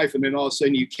entire life, and then all of a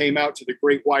sudden you came out to the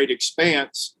great wide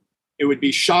expanse. It would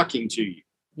be shocking to you.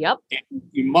 Yep. And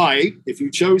you might, if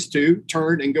you chose to,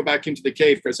 turn and go back into the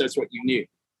cave because that's what you knew.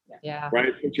 Yeah.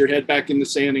 Right. Put your head back in the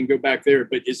sand and go back there.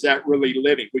 But is that really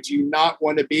living? Would you not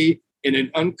want to be in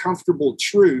an uncomfortable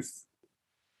truth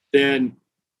than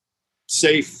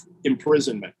safe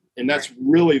imprisonment? And that's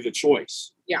really the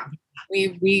choice. Yeah.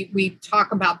 We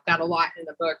talk about that a lot in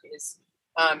the book,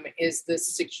 is the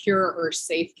secure or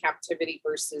safe captivity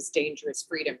versus dangerous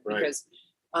freedom. Right. Because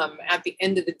at the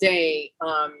end of the day,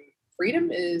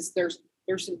 freedom is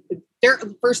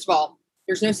first of all,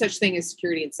 there's no such thing as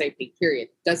security and safety, period.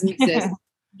 Doesn't exist.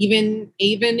 even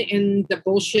in the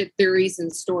bullshit theories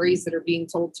and stories that are being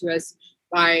told to us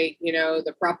by,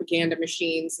 the propaganda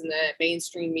machines and the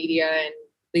mainstream media and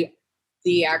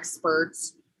the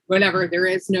experts, whatever, there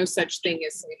is no such thing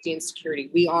as safety and security.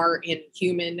 We are in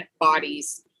human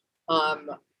bodies,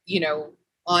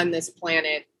 on this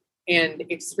planet and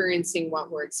experiencing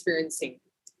what we're experiencing.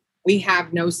 We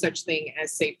have no such thing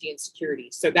as safety and security.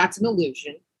 So that's an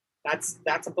illusion. That's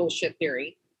a bullshit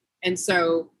theory. And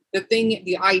so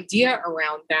the idea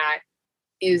around that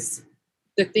is,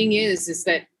 the thing is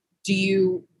that, do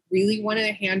you really want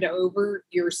to hand over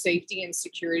your safety and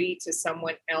security to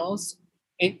someone else,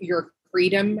 and your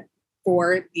freedom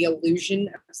for the illusion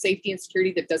of safety and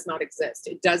security that does not exist?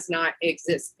 It does not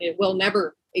exist. It will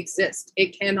never exist.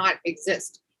 It cannot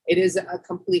exist. It is a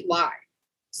complete lie.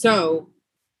 So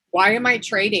why am I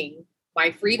trading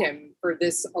my freedom for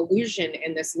this illusion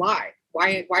and this lie?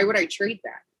 Why would I trade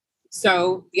that?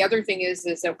 So the other thing is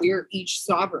that we are each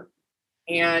sovereign.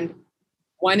 And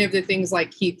one of the things,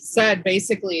 like Keith said,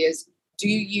 basically is, do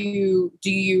you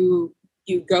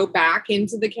go back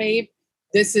into the cave?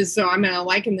 This is, so I'm going to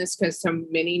liken this because so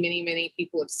many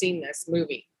people have seen this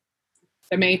movie,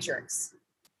 The Matrix.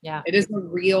 Yeah. It is a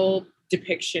real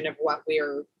depiction of what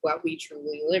we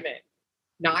truly live in.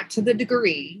 Not to the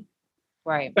degree,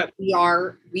 right, but we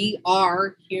are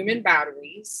human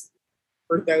batteries.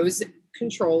 For those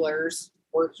controllers,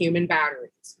 we're human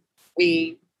batteries.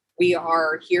 We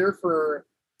are here for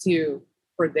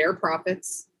their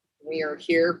profits. We are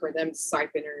here for them to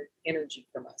siphon energy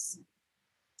from us.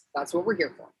 That's what we're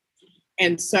here for.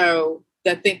 And so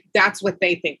that's what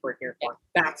they think we're here for.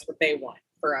 That's what they want,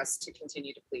 for us to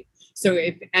continue to plead. So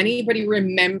if anybody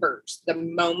remembers the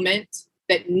moment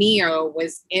that Neo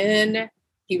was in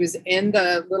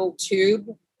the little tube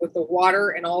with the water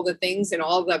and all the things, and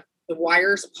all the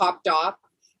wires popped off,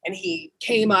 and he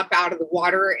came up out of the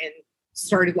water and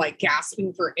started like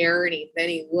gasping for air, and then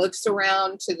he looks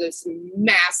around to this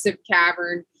massive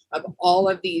cavern of all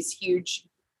of these huge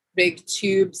big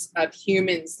tubes of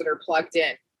humans that are plugged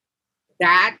in.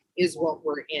 That is what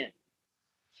we're in.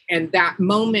 And that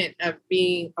moment of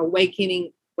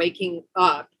waking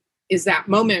up is that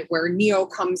moment where Neo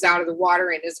comes out of the water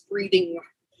and is breathing,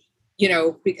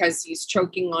 because he's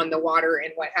choking on the water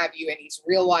and what have you. And he's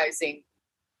realizing,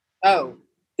 oh,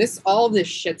 all this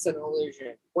shit's an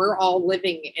illusion. We're all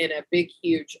living in a big,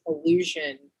 huge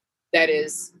illusion that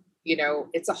is,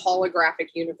 it's a holographic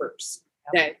universe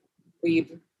that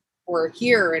we're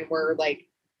here, and we're like,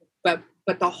 but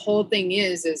the whole thing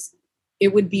is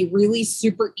it would be really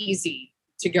super easy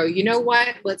to go, you know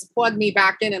what, let's plug me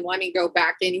back in and let me go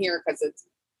back in here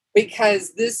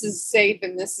because this is safe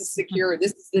and this is secure.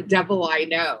 This is the devil I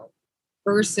know,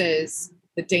 versus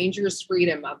the dangerous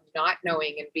freedom of not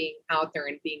knowing and being out there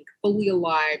and being fully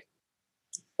alive,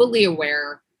 fully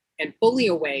aware, and fully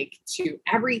awake to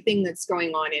everything that's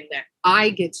going on, in that I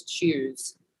get to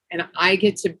choose, and I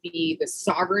get to be the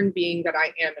sovereign being that I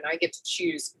am, and I get to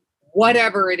choose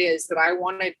whatever it is that I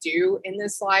want to do in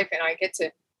this life,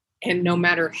 and no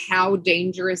matter how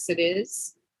dangerous it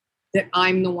is, that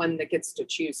I'm the one that gets to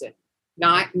choose it,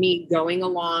 not me going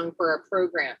along for a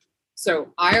program.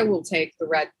 So I will take the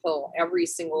red pill every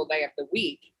single day of the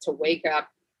week to wake up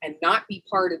and not be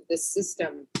part of this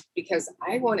system, because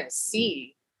I want to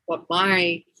see what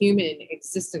my human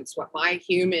existence, what my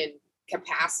human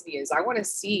capacity is. I want to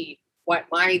see what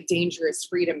my dangerous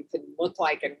freedom can look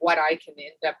like, and what I can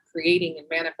end up creating and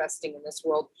manifesting in this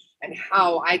world, and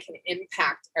how I can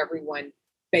impact everyone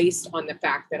based on the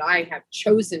fact that I have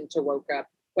chosen to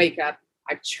wake up.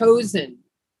 I've chosen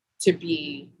to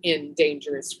be in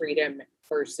dangerous freedom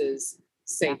versus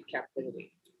safe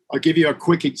captivity. I'll give you a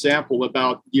quick example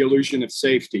about the illusion of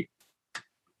safety.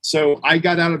 So I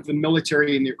got out of the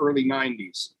military in the early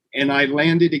 90s, and I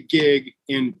landed a gig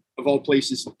in, of all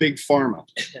places, Big Pharma.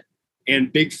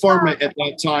 And Big Pharma at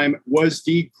that time was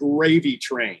the gravy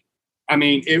train. I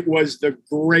mean, it was the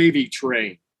gravy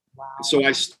train. Wow. So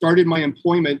I started my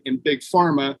employment in Big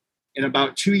Pharma, and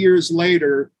about 2 years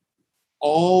later,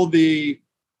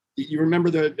 you remember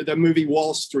the movie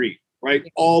Wall Street, right?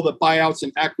 All the buyouts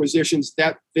and acquisitions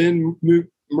that then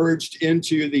merged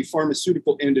into the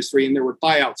pharmaceutical industry, and there were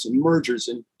buyouts and mergers,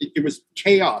 and it was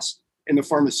chaos in the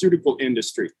pharmaceutical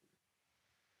industry.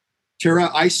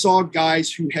 Tara, I saw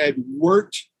guys who had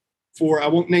worked for, I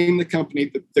won't name the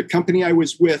company, the company I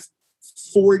was with,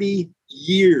 40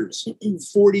 years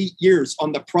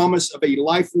on the promise of a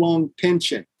lifelong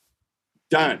pension.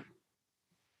 Done.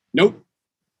 Nope.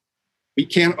 We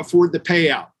can't afford the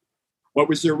payout. What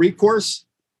was their recourse?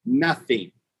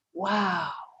 Nothing.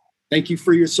 Wow. Thank you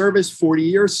for your service, 40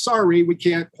 years. Sorry, we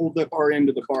can't hold up our end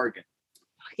of the bargain.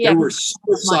 Yeah. There were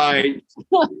suicides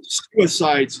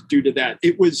due to that.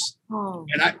 It was,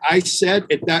 and I said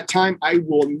at that time, I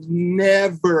will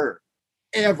never,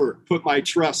 ever put my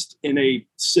trust in a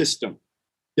system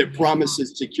that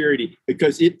promises security,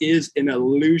 because it is an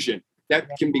illusion that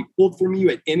can be pulled from you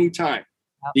at any time.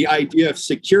 Yep. The idea of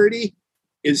security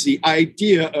is the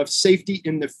idea of safety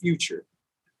in the future.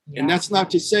 Yeah. And that's not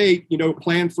to say,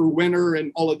 plan for winter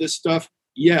and all of this stuff.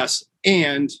 Yes.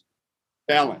 And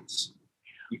balance.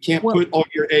 You can't put all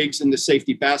your eggs in the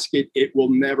safety basket. It will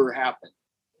never happen.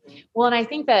 Well, and I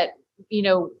think that,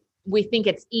 we think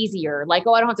it's easier. Like,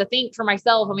 oh, I don't have to think for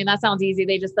myself. I mean, that sounds easy.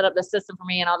 They just set up the system for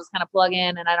me and I'll just kind of plug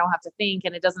in and I don't have to think.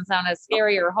 And it doesn't sound as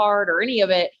scary or hard or any of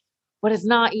it, but it's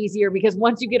not easier because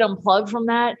once you get unplugged from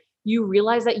that, you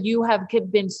realize that you have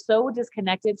been so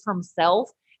disconnected from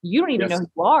self. You don't even know who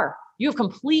you are. You have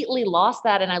completely lost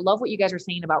that. And I love what you guys are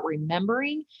saying about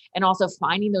remembering and also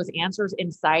finding those answers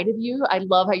inside of you. I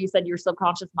love how you said your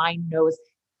subconscious mind knows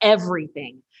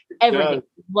everything.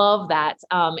 Love that.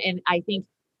 And I think,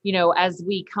 as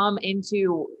we come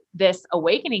into this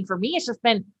awakening, for me, it's just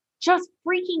been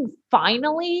freaking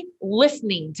finally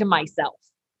listening to myself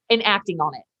and acting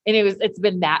on it. And it's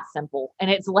been that simple.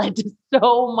 And it's led to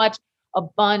so much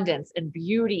abundance and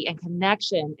beauty and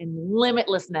connection and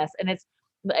limitlessness. And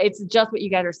it's just what you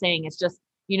guys are saying. It's just,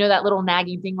 that little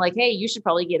nagging thing like, hey, you should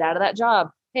probably get out of that job.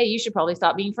 Hey, you should probably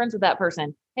stop being friends with that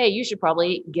person. Hey, you should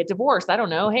probably get divorced. I don't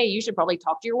know. Hey, you should probably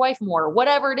talk to your wife more.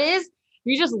 Whatever it is,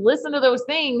 you just listen to those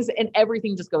things and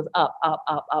everything just goes up, up,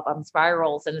 up, up, up, and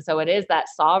spirals. And so it is that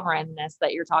sovereignness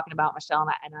that you're talking about, Michelle.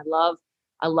 And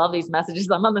I love these messages.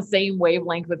 I'm on the same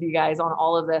wavelength with you guys on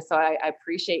all of this. So I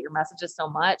appreciate your messages so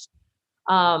much.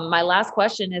 My last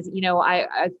question is,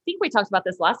 I think we talked about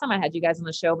this last time I had you guys on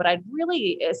the show, but I'd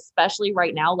really, especially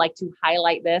right now, like to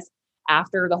highlight this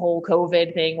after the whole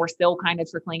COVID thing. We're still kind of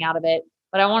trickling out of it,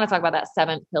 but I want to talk about that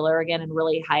 7th pillar again and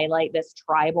really highlight this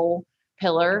tribal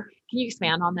pillar. Can you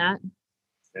expand on that?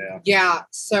 Yeah.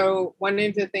 So one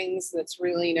of the things that's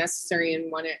really necessary,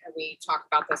 and we talk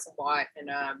about this a lot, and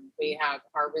we have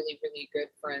our really, really good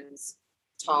friends,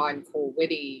 Ta and Cole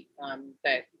Whitty,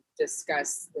 that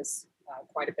discuss this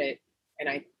quite a bit. And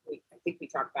I think we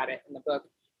talk about it in the book,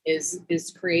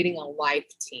 is creating a life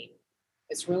team.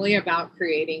 It's really about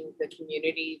creating the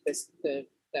community, the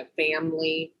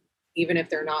family, even if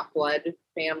they're not blood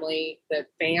family, the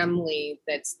family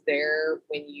that's there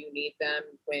when you need them,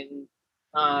 when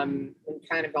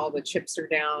kind of all the chips are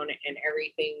down and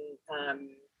everything,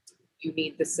 you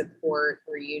need the support,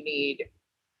 or you need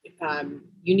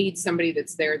somebody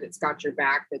that's there, that's got your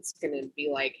back, that's going to be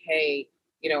like, hey,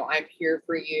 I'm here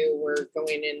for you. We're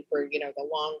going in for, the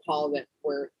long haul, that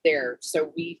we're there.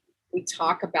 So we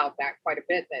talk about that quite a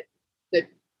bit,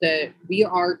 that we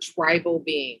are tribal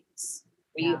beings.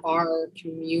 We are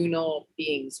communal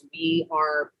beings.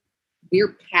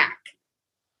 We're pack,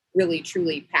 really,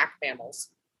 truly pack mammals.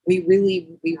 We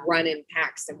run in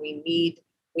packs, and we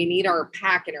need our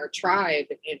pack and our tribe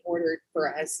in order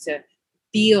for us to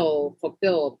feel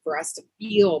fulfilled, for us to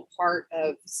feel part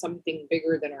of something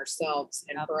bigger than ourselves,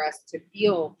 and for us to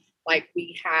feel like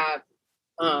we have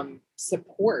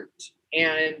support.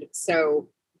 And so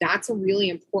that's a really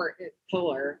important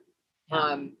pillar.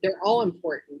 They're all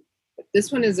important, but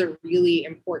this one is a really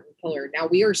important pillar. Now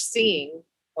we are seeing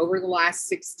over the last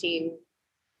 17,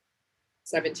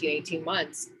 18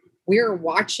 months, we are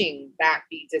watching that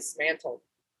be dismantled.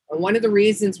 And one of the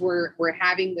reasons we're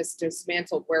having this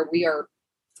dismantled, where we are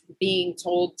being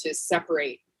told to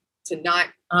separate, to not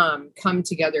come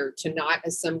together, to not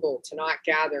assemble, to not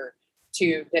gather,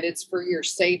 that it's for your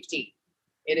safety.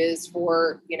 It is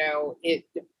for,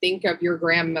 think of your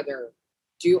grandmother.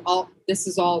 These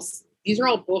are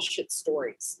all bullshit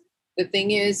stories. The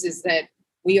thing is that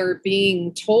we are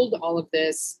being told all of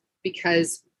this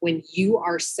because when you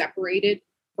are separated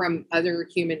from other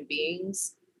human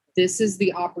beings, this is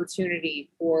the opportunity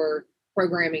for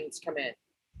programming to come in.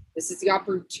 This is the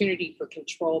opportunity for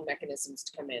control mechanisms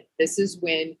to come in. This is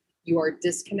when you are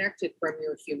disconnected from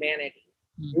your humanity.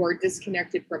 You are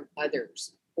disconnected from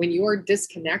others. When you are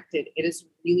disconnected, it is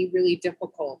really, really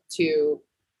difficult to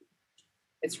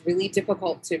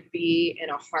be in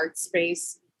a heart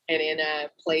space and in a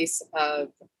place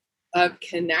of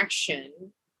connection,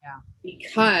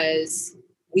 because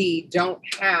we don't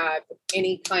have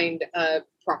any kind of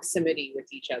proximity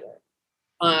with each other.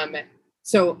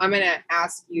 So I'm going to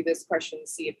ask you this question,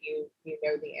 see if you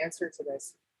know the answer to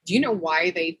this. Do you know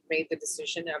why they made the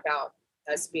decision about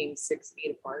us being 6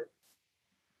 feet apart?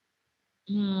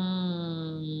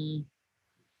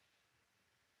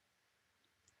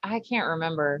 I can't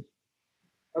remember.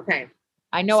 Okay.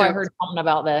 I know I heard something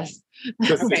about this.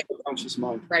 Okay. Conscious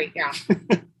mind. Right. Yeah.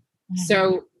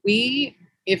 So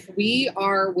if we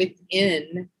are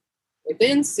within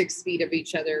 6 feet of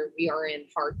each other, we are in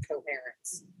heart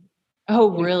coherence.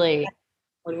 Oh, really?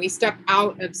 When we step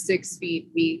out of 6 feet,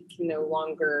 we can no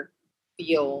longer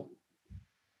feel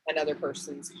another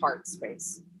person's heart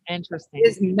space. Interesting. It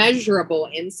is measurable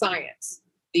in science.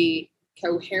 The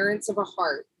coherence of a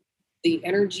heart, the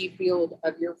energy field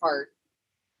of your heart,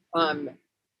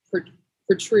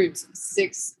 protrudes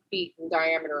 6 feet in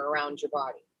diameter around your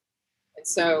body. And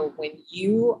so when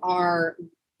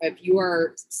if you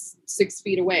are 6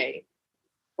 feet away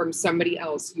from somebody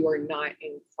else, you are not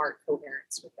in heart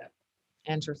coherence with them.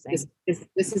 Interesting.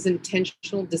 This is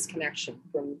intentional disconnection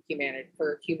from humanity,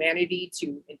 for humanity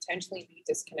to intentionally be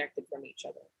disconnected from each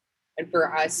other, and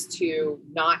for us to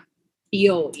not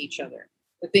feel each other.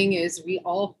 The thing is,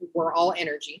 we're all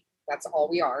energy. That's all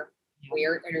we are. Yeah. We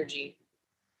are energy,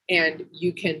 and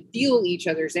you can feel each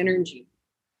other's energy.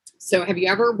 So have you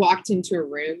ever walked into a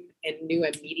room and knew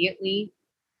immediately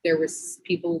there was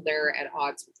people there at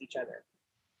odds with each other?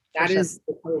 That is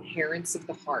the coherence of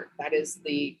the heart. That is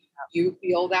you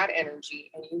feel that energy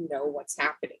and you know what's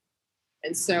happening.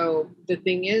 And so the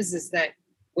thing is that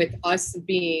with us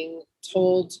being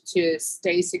told to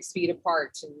stay 6 feet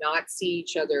apart, to not see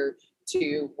each other,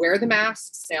 to wear the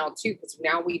masks now too, because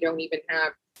now we don't even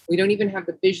have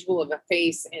the visual of a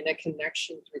face and a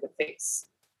connection through the face.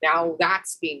 Now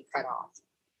that's being cut off.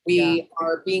 We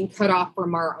are being cut off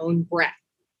from our own breath,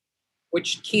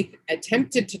 which Keith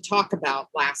attempted to talk about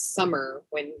last summer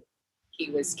when he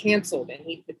was canceled.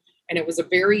 And it was a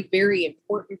very, very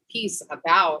important piece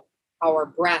about our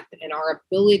breath and our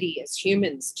ability as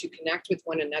humans to connect with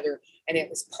one another. And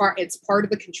it's part of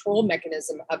the control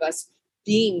mechanism of us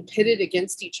being pitted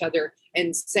against each other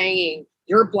and saying,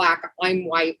 you're Black, I'm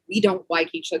white, we don't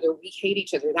like each other, we hate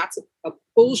each other. That's a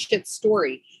bullshit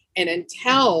story. And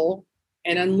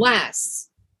unless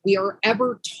we are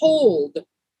ever told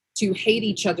to hate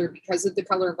each other because of the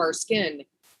color of our skin,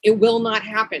 it will not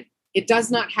happen. It does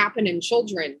not happen in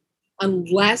children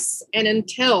unless and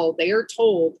until they are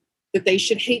told that they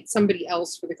should hate somebody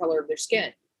else for the color of their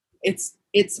skin. It's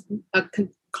a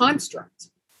construct.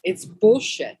 It's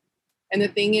bullshit. And the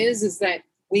thing is that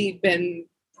we've been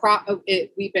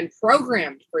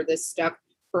programmed for this stuff,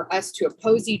 for us to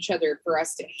oppose each other, for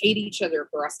us to hate each other,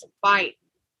 for us to fight.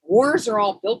 Wars are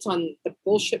all built on the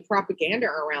bullshit propaganda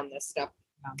around this stuff.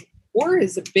 War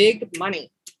is a big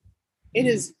money. It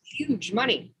is huge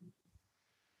money.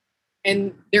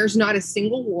 And there's not a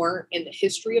single war in the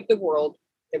history of the world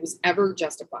that was ever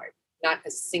justified. Not a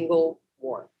single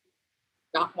war.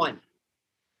 Not one.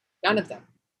 None of them.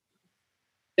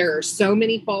 There are so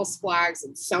many false flags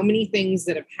and so many things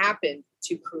that have happened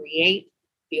to create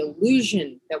the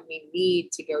illusion that we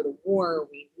need to go to war.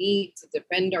 We need to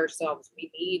defend ourselves.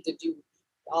 We need to do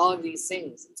all of these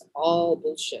things. It's all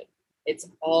bullshit. It's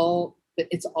all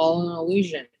an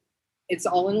illusion. It's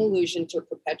all an illusion to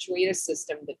perpetuate a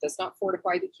system that does not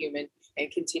fortify the human and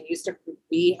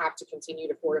we have to continue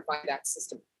to fortify that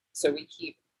system. So we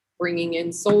keep bringing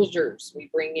in soldiers.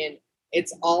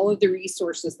 It's all of the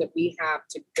resources that we have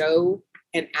to go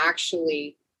and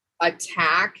actually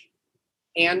attack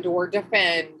and or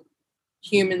defend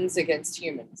humans against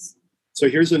humans. So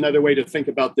here's another way to think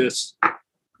about this,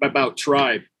 about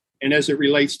tribe. And as it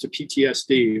relates to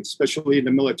PTSD, especially in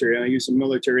the military, and I use the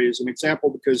military as an example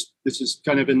because this is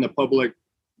kind of in the public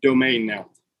domain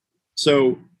now.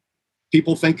 So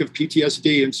people think of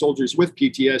PTSD and soldiers with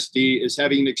PTSD as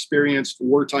having experienced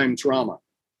wartime trauma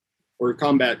or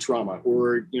combat trauma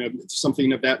or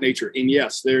something of that nature. And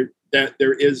yes, there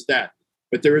is that.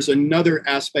 But there is another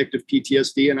aspect of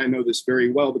PTSD, and I know this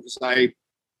very well because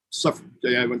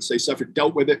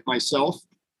dealt with it myself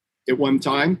at one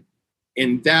time.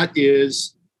 And that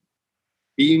is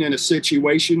being in a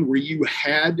situation where you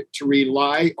had to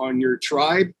rely on your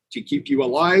tribe to keep you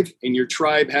alive, and your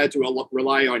tribe had to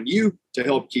rely on you to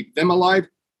help keep them alive.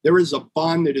 There is a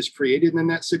bond that is created in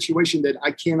that situation that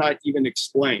I cannot even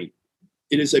explain.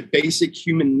 It is a basic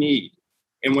human need.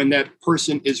 And when that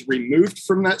person is removed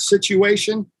from that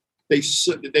situation, there's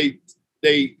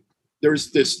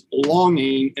this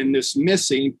longing and this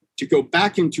missing to go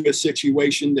back into a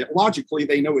situation that logically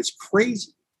they know is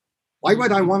crazy. Why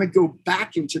would I want to go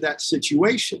back into that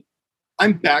situation?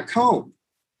 I'm back home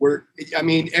where,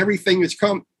 everything has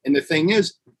come. And the thing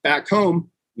is, back home,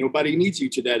 nobody needs you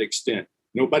to that extent.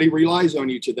 Nobody relies on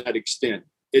you to that extent.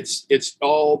 It's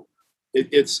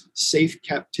safe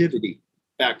captivity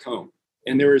back home.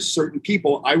 And there are certain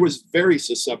people, I was very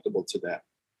susceptible to that.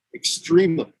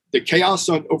 Extremely. The chaos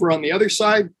over on the other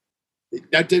side,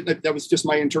 that was just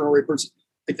my internal report.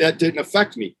 That didn't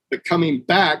affect me. But coming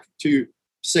back to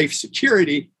safe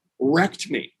security wrecked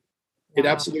me. It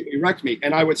absolutely wrecked me.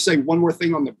 And I would say one more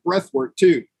thing on the breath work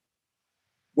too.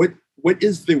 What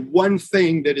is the one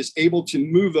thing that is able to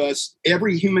move us?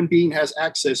 Every human being has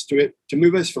access to it, to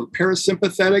move us from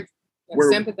parasympathetic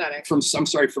sympathetic. From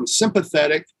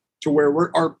sympathetic to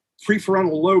where our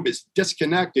prefrontal lobe is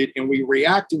disconnected and we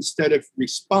react instead of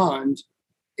respond,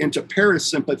 into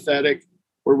parasympathetic,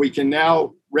 where we can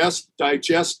now rest,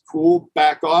 digest, cool,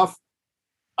 back off.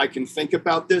 I can think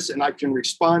about this and I can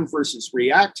respond versus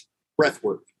react. Breath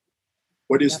work.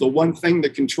 What is the one thing the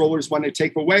controllers want to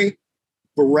take away?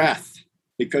 Breath,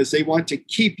 because they want to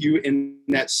keep you in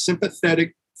that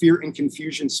sympathetic fear and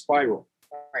confusion spiral.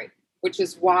 Right. Which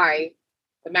is why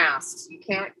the masks,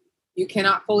 you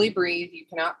cannot fully breathe. You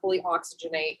cannot fully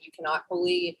oxygenate. You cannot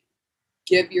fully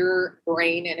give your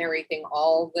brain and everything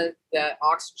all the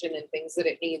oxygen and things that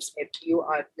it needs if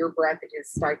your breath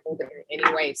is stifled in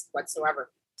any ways whatsoever.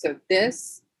 So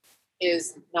this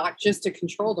is not just a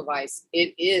control device.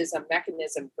 It is a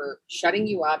mechanism for shutting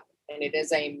you up, and it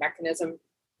is a mechanism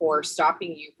for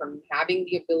stopping you from having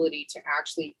the ability to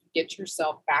actually get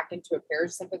yourself back into a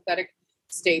parasympathetic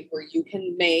state where you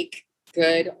can make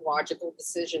good logical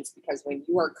decisions, because when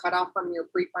you are cut off from your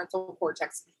prefrontal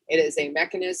cortex, it is a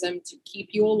mechanism to keep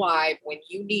you alive when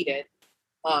you need it,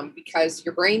 because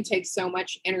your brain takes so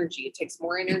much energy. It takes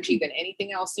more energy than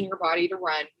anything else in your body to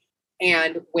run.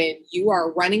 And when you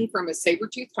are running from a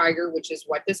saber-toothed tiger, which is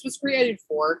what this was created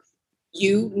for,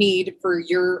 you need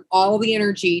for all the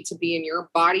energy to be in your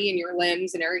body and your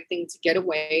limbs and everything to get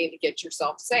away and to get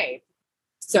yourself safe.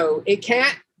 So it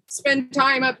can't spend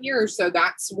time up here. So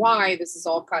that's why this is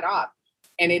all cut off.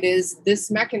 And it is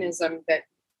this mechanism that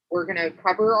we're going to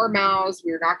cover our mouths.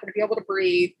 We're not going to be able to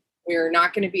breathe. We're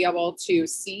not going to be able to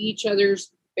see each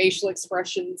other's facial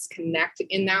expressions, connect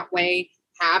in that way,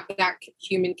 have that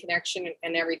human connection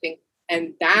and everything.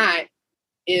 And that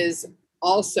is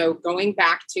also going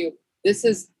back to,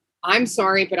 I'm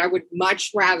sorry, but I would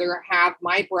much rather have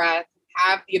my breath,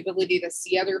 have the ability to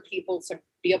see other people, to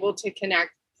be able to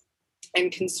connect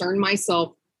and concern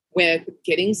myself with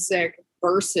getting sick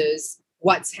versus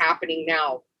what's happening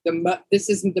now. This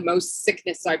isn't the most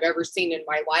sickness I've ever seen in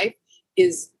my life,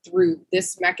 is through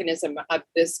this mechanism of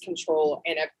this control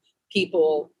and of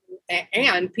people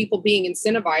being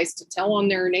incentivized to tell on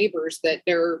their neighbors that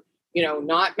they're,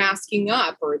 not masking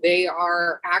up, or they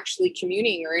are actually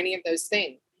communing, or any of those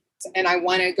things. And I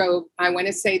want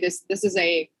to say this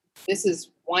is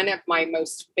one of my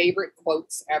most favorite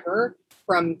quotes ever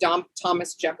from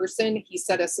Thomas Jefferson. He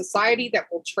said, "A society that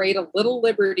will trade a little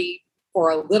liberty for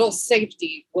a little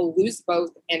safety will lose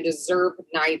both and deserve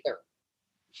neither."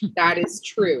 That is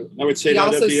true. I would say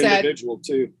that of the individual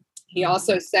too. He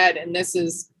also said, and this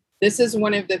is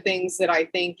one of the things that I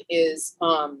think is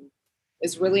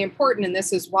really important. And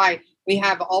this is why we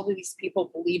have all of these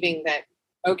people believing that,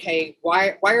 okay,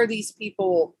 why are these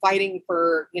people fighting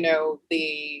for,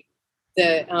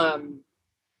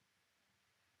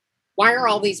 why are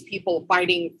all these people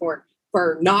fighting for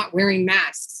not wearing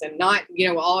masks and not,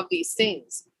 all of these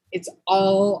things? It's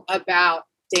all about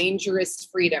dangerous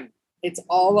freedom. It's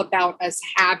all about us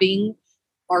having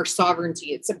our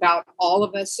sovereignty. It's about all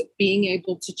of us being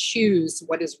able to choose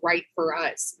what is right for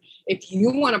us. If you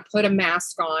want to put a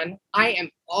mask on, I am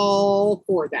all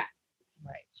for that.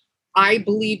 Right. I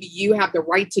believe you have the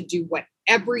right to do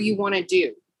whatever you want to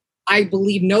do. I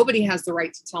believe nobody has the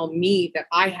right to tell me that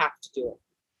I have to do it.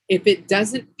 If it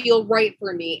doesn't feel right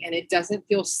for me and it doesn't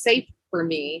feel safe for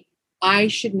me, I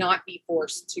should not be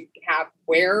forced to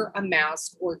wear a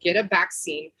mask or get a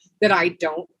vaccine that I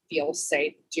don't feel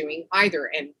safe doing either.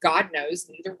 And God knows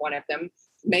neither one of them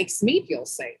makes me feel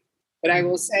safe. But I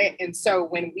will say, and so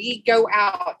when we go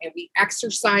out and we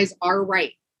exercise our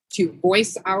right to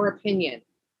voice our opinion,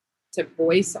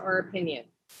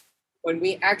 when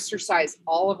we exercise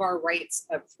all of our rights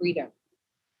of freedom,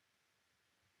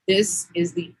 this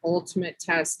is the ultimate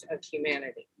test of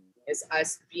humanity, is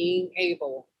us being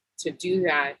able to do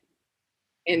that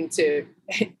and to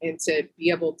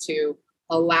be able to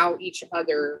allow each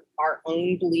other our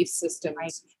own belief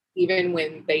systems, even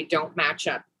when they don't match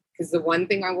up. Because the one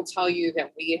thing I will tell you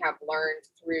that we have learned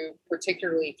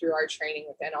particularly through our training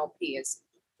with NLP, is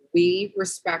we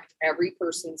respect every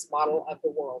person's model of the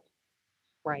world.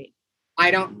 Right. I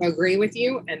don't agree with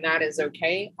you, and that is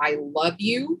okay. I love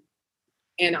you,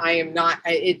 and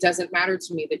it doesn't matter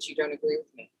to me that you don't agree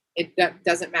with me. It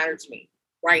doesn't matter to me.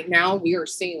 Right now, we are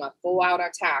seeing a full-out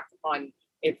attack on,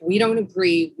 if we don't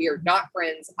agree, we are not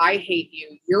friends. I hate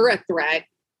you. You're a threat.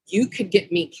 You could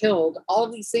get me killed. All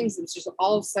of these things, it's just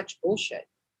all such bullshit.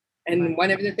 And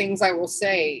one of the things I will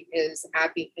say is,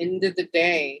 at the end of the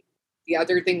day, the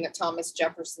other thing that Thomas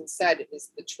Jefferson said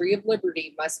is, the tree of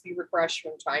liberty must be refreshed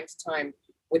from time to time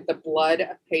with the blood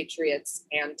of patriots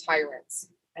and tyrants.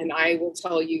 And I will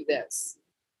tell you this,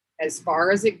 as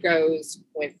far as it goes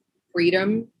with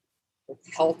freedom,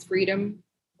 with health freedom,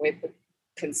 with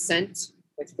consent,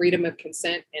 with freedom of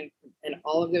consent, and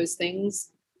all of those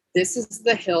things, this is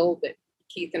the hill that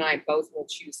Keith and I both will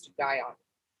choose to die on.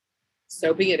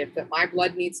 So be it. If my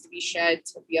blood needs to be shed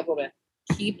to be able to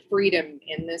keep freedom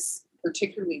in this,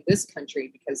 particularly this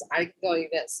country, because I can tell you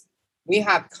this, we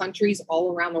have countries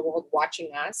all around the world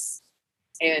watching us.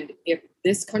 And if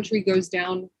this country goes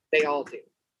down, they all do.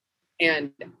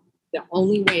 And the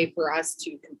only way for us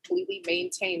to completely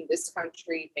maintain this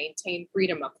country, maintain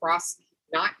freedom across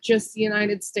not just the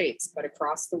United States, but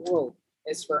across the world,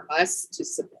 is for us to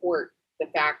support the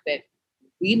fact that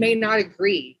we may not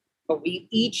agree, but we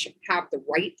each have the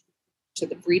right to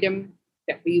the freedom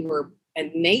that we were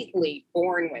innately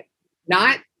born with.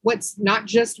 Not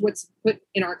just what's put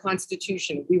in our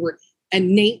Constitution. We were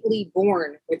innately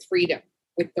born with freedom,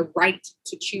 with the right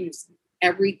to choose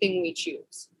everything we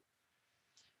choose.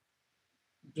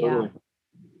 Yeah.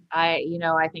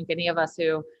 I think any of us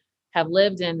who have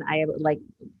lived in, like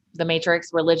the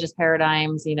matrix religious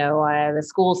paradigms, the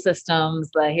school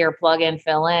systems, the here, plug in,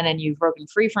 fill in, and you've broken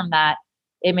free from that.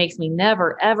 It makes me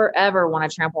never, ever, ever want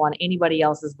to trample on anybody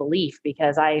else's belief,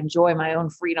 because I enjoy my own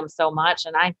freedom so much.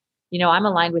 And I'm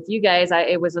aligned with you guys.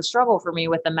 It was a struggle for me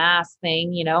with the mask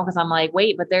thing, because I'm like,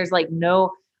 wait, but there's like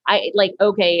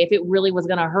okay, if it really was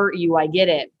going to hurt you, I get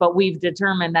it, but we've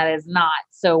determined that it's not.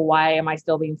 So why am I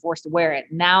still being forced to wear it?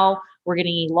 Now we're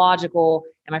getting illogical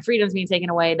and my freedom's being taken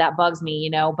away. That bugs me,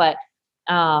 but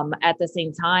at the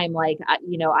same time, I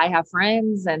have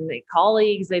friends and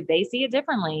colleagues that they see it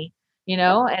differently,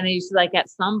 and it's like, at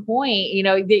some point,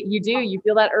 you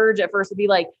feel that urge at first to be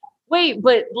like, wait,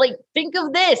 but like, think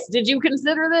of this. Did you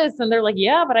consider this? And they're like,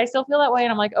 yeah, but I still feel that way.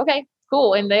 And I'm like, okay,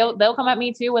 cool. And they'll come at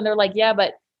me too. And they're like, yeah,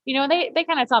 but they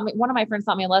kind of taught me, one of my friends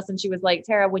taught me a lesson. She was like,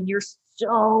 Tara, when you're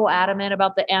so adamant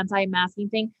about the anti-masking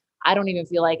thing, I don't even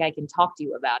feel like I can talk to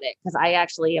you about it, because I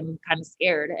actually am kind of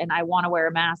scared and I want to wear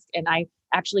a mask, and I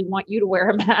actually want you to wear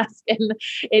a mask. And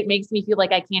it makes me feel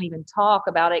like I can't even talk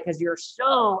about it because you're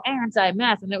so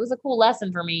anti-mask. And it was a cool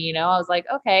lesson for me. I was like,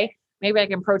 okay, maybe I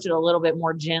can approach it a little bit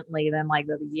more gently than like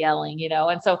the yelling,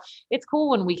 And so it's cool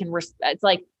when we can, it's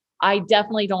like, I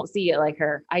definitely don't see it like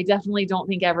her. I definitely don't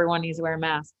think everyone needs to wear a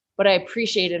mask, but I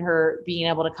appreciated her being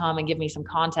able to come and give me some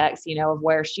context, of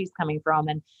where she's coming from.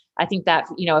 And I think that,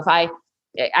 if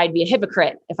I'd be a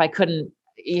hypocrite if I couldn't,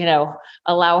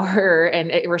 allow her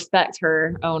and respect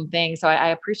her own thing. So I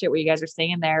appreciate what you guys are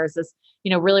saying there. Is this,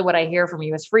 really what I hear from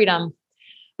you is freedom.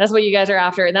 That's what you guys are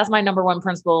after. And that's my number one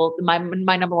principle. My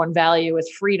number one value is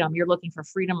freedom. You're looking for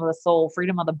freedom of the soul,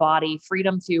 freedom of the body,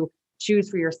 freedom to choose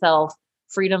for yourself,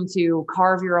 freedom to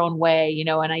carve your own way,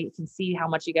 and I can see how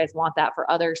much you guys want that for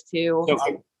others too. So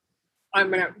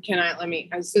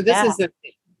this is the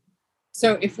thing.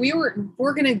 So if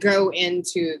we're going to go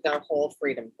into the whole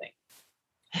freedom thing,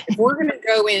 if we're going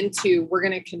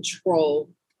to control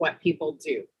what people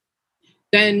do,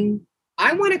 then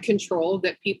I want to control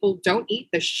that people don't eat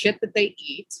the shit that they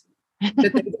eat,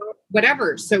 that they don't,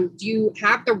 whatever. So do you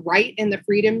have the right and the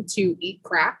freedom to eat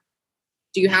crap?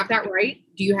 Do you have that right?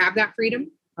 Do you have that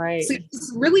freedom? Right. So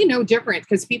it's really no different,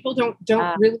 because people don't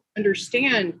really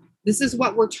understand this is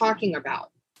what we're talking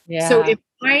about. Yeah. So if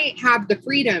I have the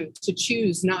freedom to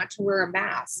choose not to wear a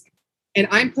mask, and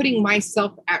I'm putting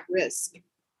myself at risk,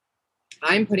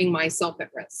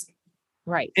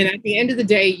 Right. And at the end of the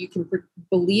day, you can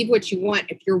believe what you want.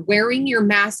 If you're wearing your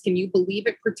mask and you believe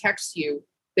it protects you,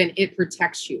 then it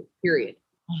protects you, period.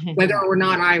 Whether or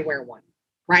not I wear one,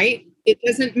 right? It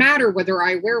doesn't matter whether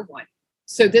I wear one.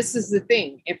 So this is the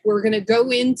thing. If we're going to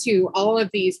go into all of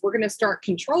these, we're going to start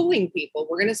controlling people.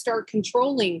 We're going to start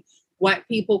controlling what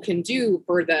people can do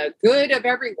for the good of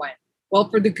everyone. Well,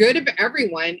 for the good of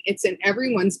everyone, it's in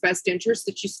everyone's best interest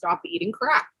that you stop eating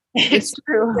crap. It's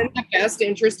true. in the best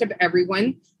interest of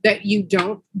everyone that you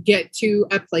don't get to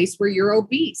a place where you're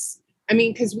obese. I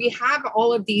mean, because we have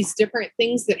all of these different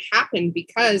things that happen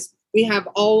because we have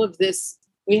all of this,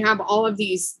 we have all of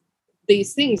these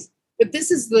things. But this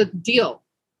is the deal.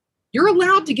 You're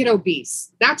allowed to get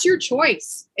obese. That's your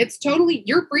choice. It's totally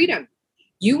your freedom.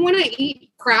 You want to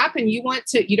eat crap and you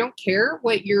don't care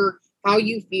how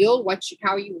you feel,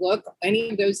 how you look,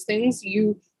 any of those things.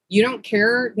 You don't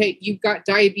care that you've got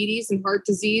diabetes and heart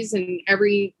disease and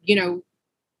every,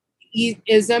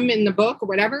 ism in the book or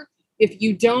whatever. If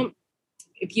you don't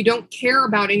care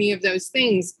about any of those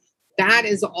things, that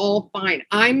is all fine.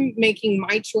 I'm making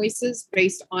my choices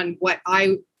based on what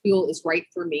I feel is right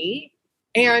for me.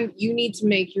 And you need to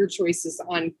make your choices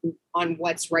on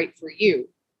what's right for you.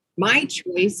 My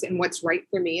choice and what's right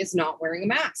for me is not wearing a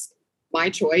mask. My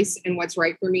choice and what's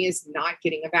right for me is not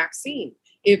getting a vaccine.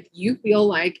 If you feel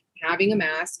like having a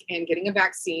mask and getting a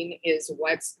vaccine is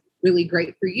what's really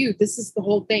great for you. This is the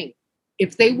whole thing.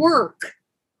 If they work,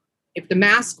 if the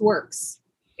mask works,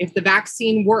 if the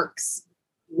vaccine works,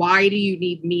 why do you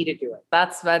need me to do it?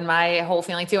 That's been my whole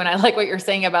feeling too. And I like what you're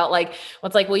saying about like,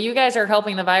 what's like, well, you guys are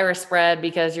helping the virus spread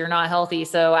because you're not healthy.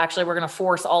 So actually we're going to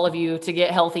force all of you to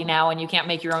get healthy now, and you can't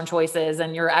make your own choices,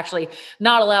 and you're actually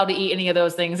not allowed to eat any of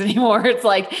those things anymore. It's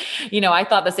like, I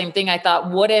thought the same thing. I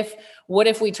thought, what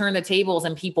if we turn the tables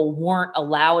and people weren't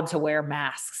allowed to wear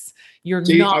masks? You're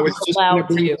not allowed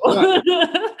to.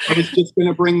 I was just going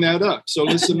to bring that up. So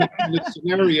listen to the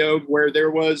scenario where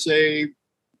there was a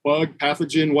bug,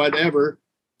 pathogen, whatever,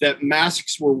 that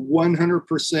masks were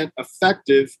 100%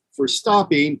 effective for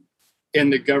stopping,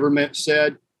 and the government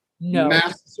said no,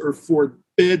 masks are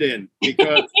forbidden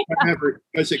because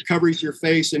it covers your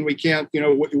face and we can't,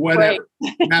 whatever.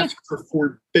 Right. Masks are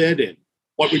forbidden.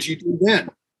 What would you do then?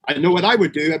 I know what I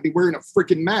would do. I'd be wearing a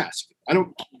freaking mask.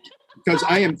 Because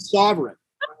I am sovereign.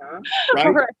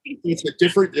 Right?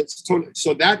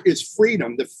 So that is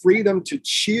freedom, the freedom to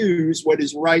choose what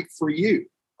is right for you.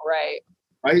 Right.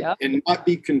 Yep. And not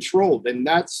be controlled. And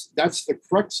that's the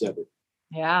crux of it.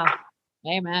 Yeah.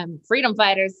 Amen. Freedom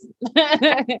fighters.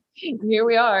 Here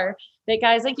we are. Hey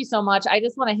guys, thank you so much. I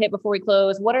just want to hit before we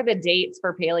close, what are the dates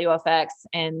for PaleoFX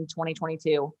in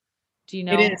 2022? Do you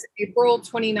know? It is April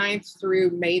 29th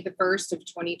through May the 1st of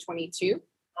 2022.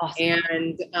 Awesome.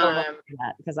 And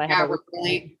because we're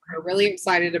really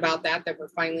excited about that we're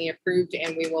finally approved,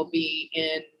 and we will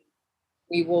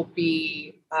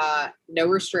be no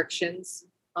restrictions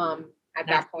at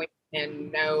that point,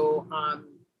 and no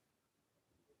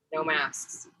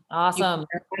masks. Awesome.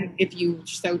 If you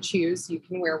so choose, you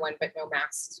can wear one, but no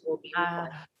masks will be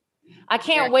required. I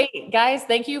can't wait, guys.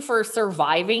 Thank you for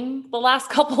surviving the last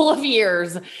couple of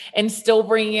years and still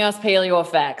bringing us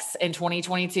PaleoFX in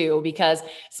 2022. Because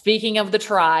speaking of the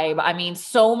tribe, I mean,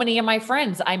 so many of my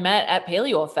friends I met at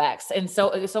PaleoFX, and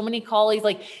so many colleagues.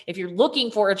 Like, if you're looking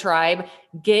for a tribe,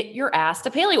 get your ass to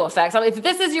PaleoFX. I mean, if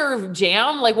this is your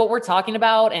jam, like what we're talking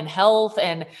about, and health,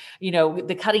 and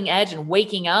the cutting edge and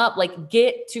waking up, like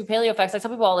get to PaleoFX. I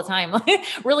tell people all the time,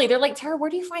 really, they're like, Tara, where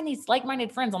do you find these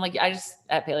like-minded friends? I'm like, I just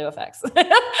at PaleoFX.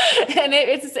 And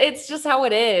it's just how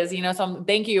it is, so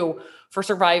thank you for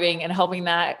surviving and helping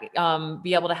that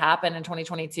be able to happen in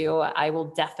 2022. I will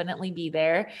definitely be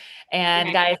there.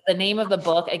 And guys, the name of the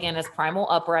book again is Primal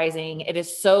Uprising. It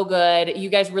is so good. You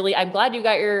guys really, I'm glad you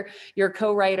got your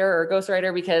co-writer or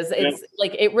ghostwriter, because it's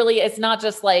like, it's not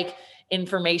just like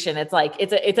information. It's like,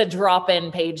 it's a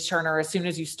drop-in page turner. As soon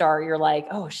as you start, you're like,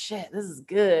 oh shit, this is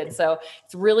good. So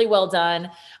it's really well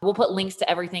done. We'll put links to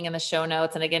everything in the show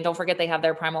notes. And again, don't forget, they have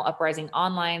their Primal Uprising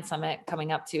online summit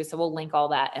coming up too. So we'll link all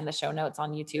that in the show notes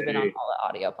on YouTube and on all the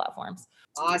audio platforms.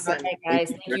 Awesome. Okay, guys.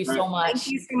 Thank you so much.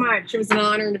 Thank you so much. It was an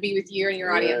honor to be with you and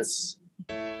your audience.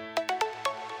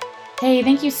 Hey,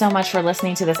 thank you so much for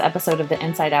listening to this episode of the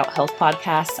Inside Out Health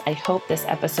Podcast. I hope this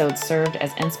episode served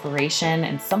as inspiration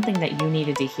and something that you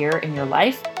needed to hear in your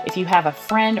life. If you have a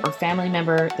friend or family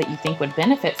member that you think would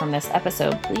benefit from this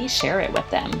episode, please share it with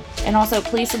them. And also,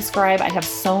 please subscribe. I have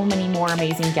so many more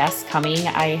amazing guests coming.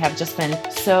 I have just been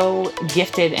so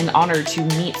gifted and honored to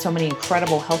meet so many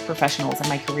incredible health professionals in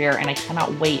my career, and I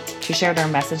cannot wait to share their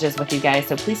messages with you guys.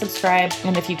 So please subscribe.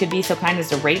 And if you could be so kind as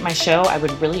to rate my show, I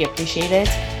would really appreciate it.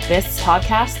 This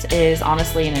podcast is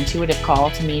honestly an intuitive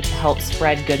call to me to help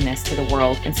spread goodness to the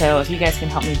world. And so if you guys can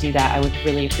help me do that, I would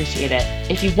really appreciate it.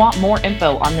 If you want more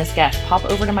info on this guest, pop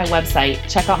over to my website,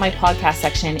 check out my podcast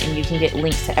section, and you can get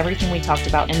links to everything we talked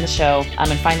about in the show,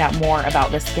 and find out more about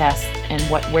this guest and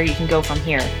where you can go from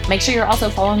here. Make sure you're also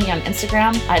following me on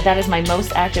Instagram. That is my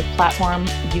most active platform.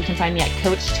 You can find me at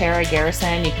Coach Tara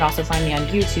Garrison. You can also find me on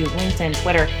YouTube, LinkedIn,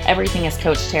 Twitter. Everything is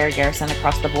Coach Tara Garrison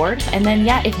across the board. And then,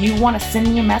 if you want to send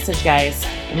me a message, guys,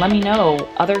 and let me know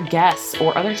other guests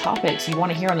or other topics you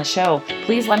want to hear on the show,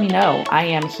 please let me know. I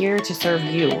am here to serve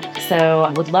you. So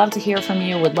I would love to hear from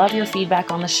you, would love your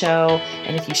feedback on the show.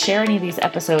 And if you share any of these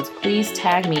episodes, please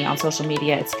tag me on social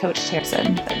media. It's Coach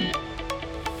Tara.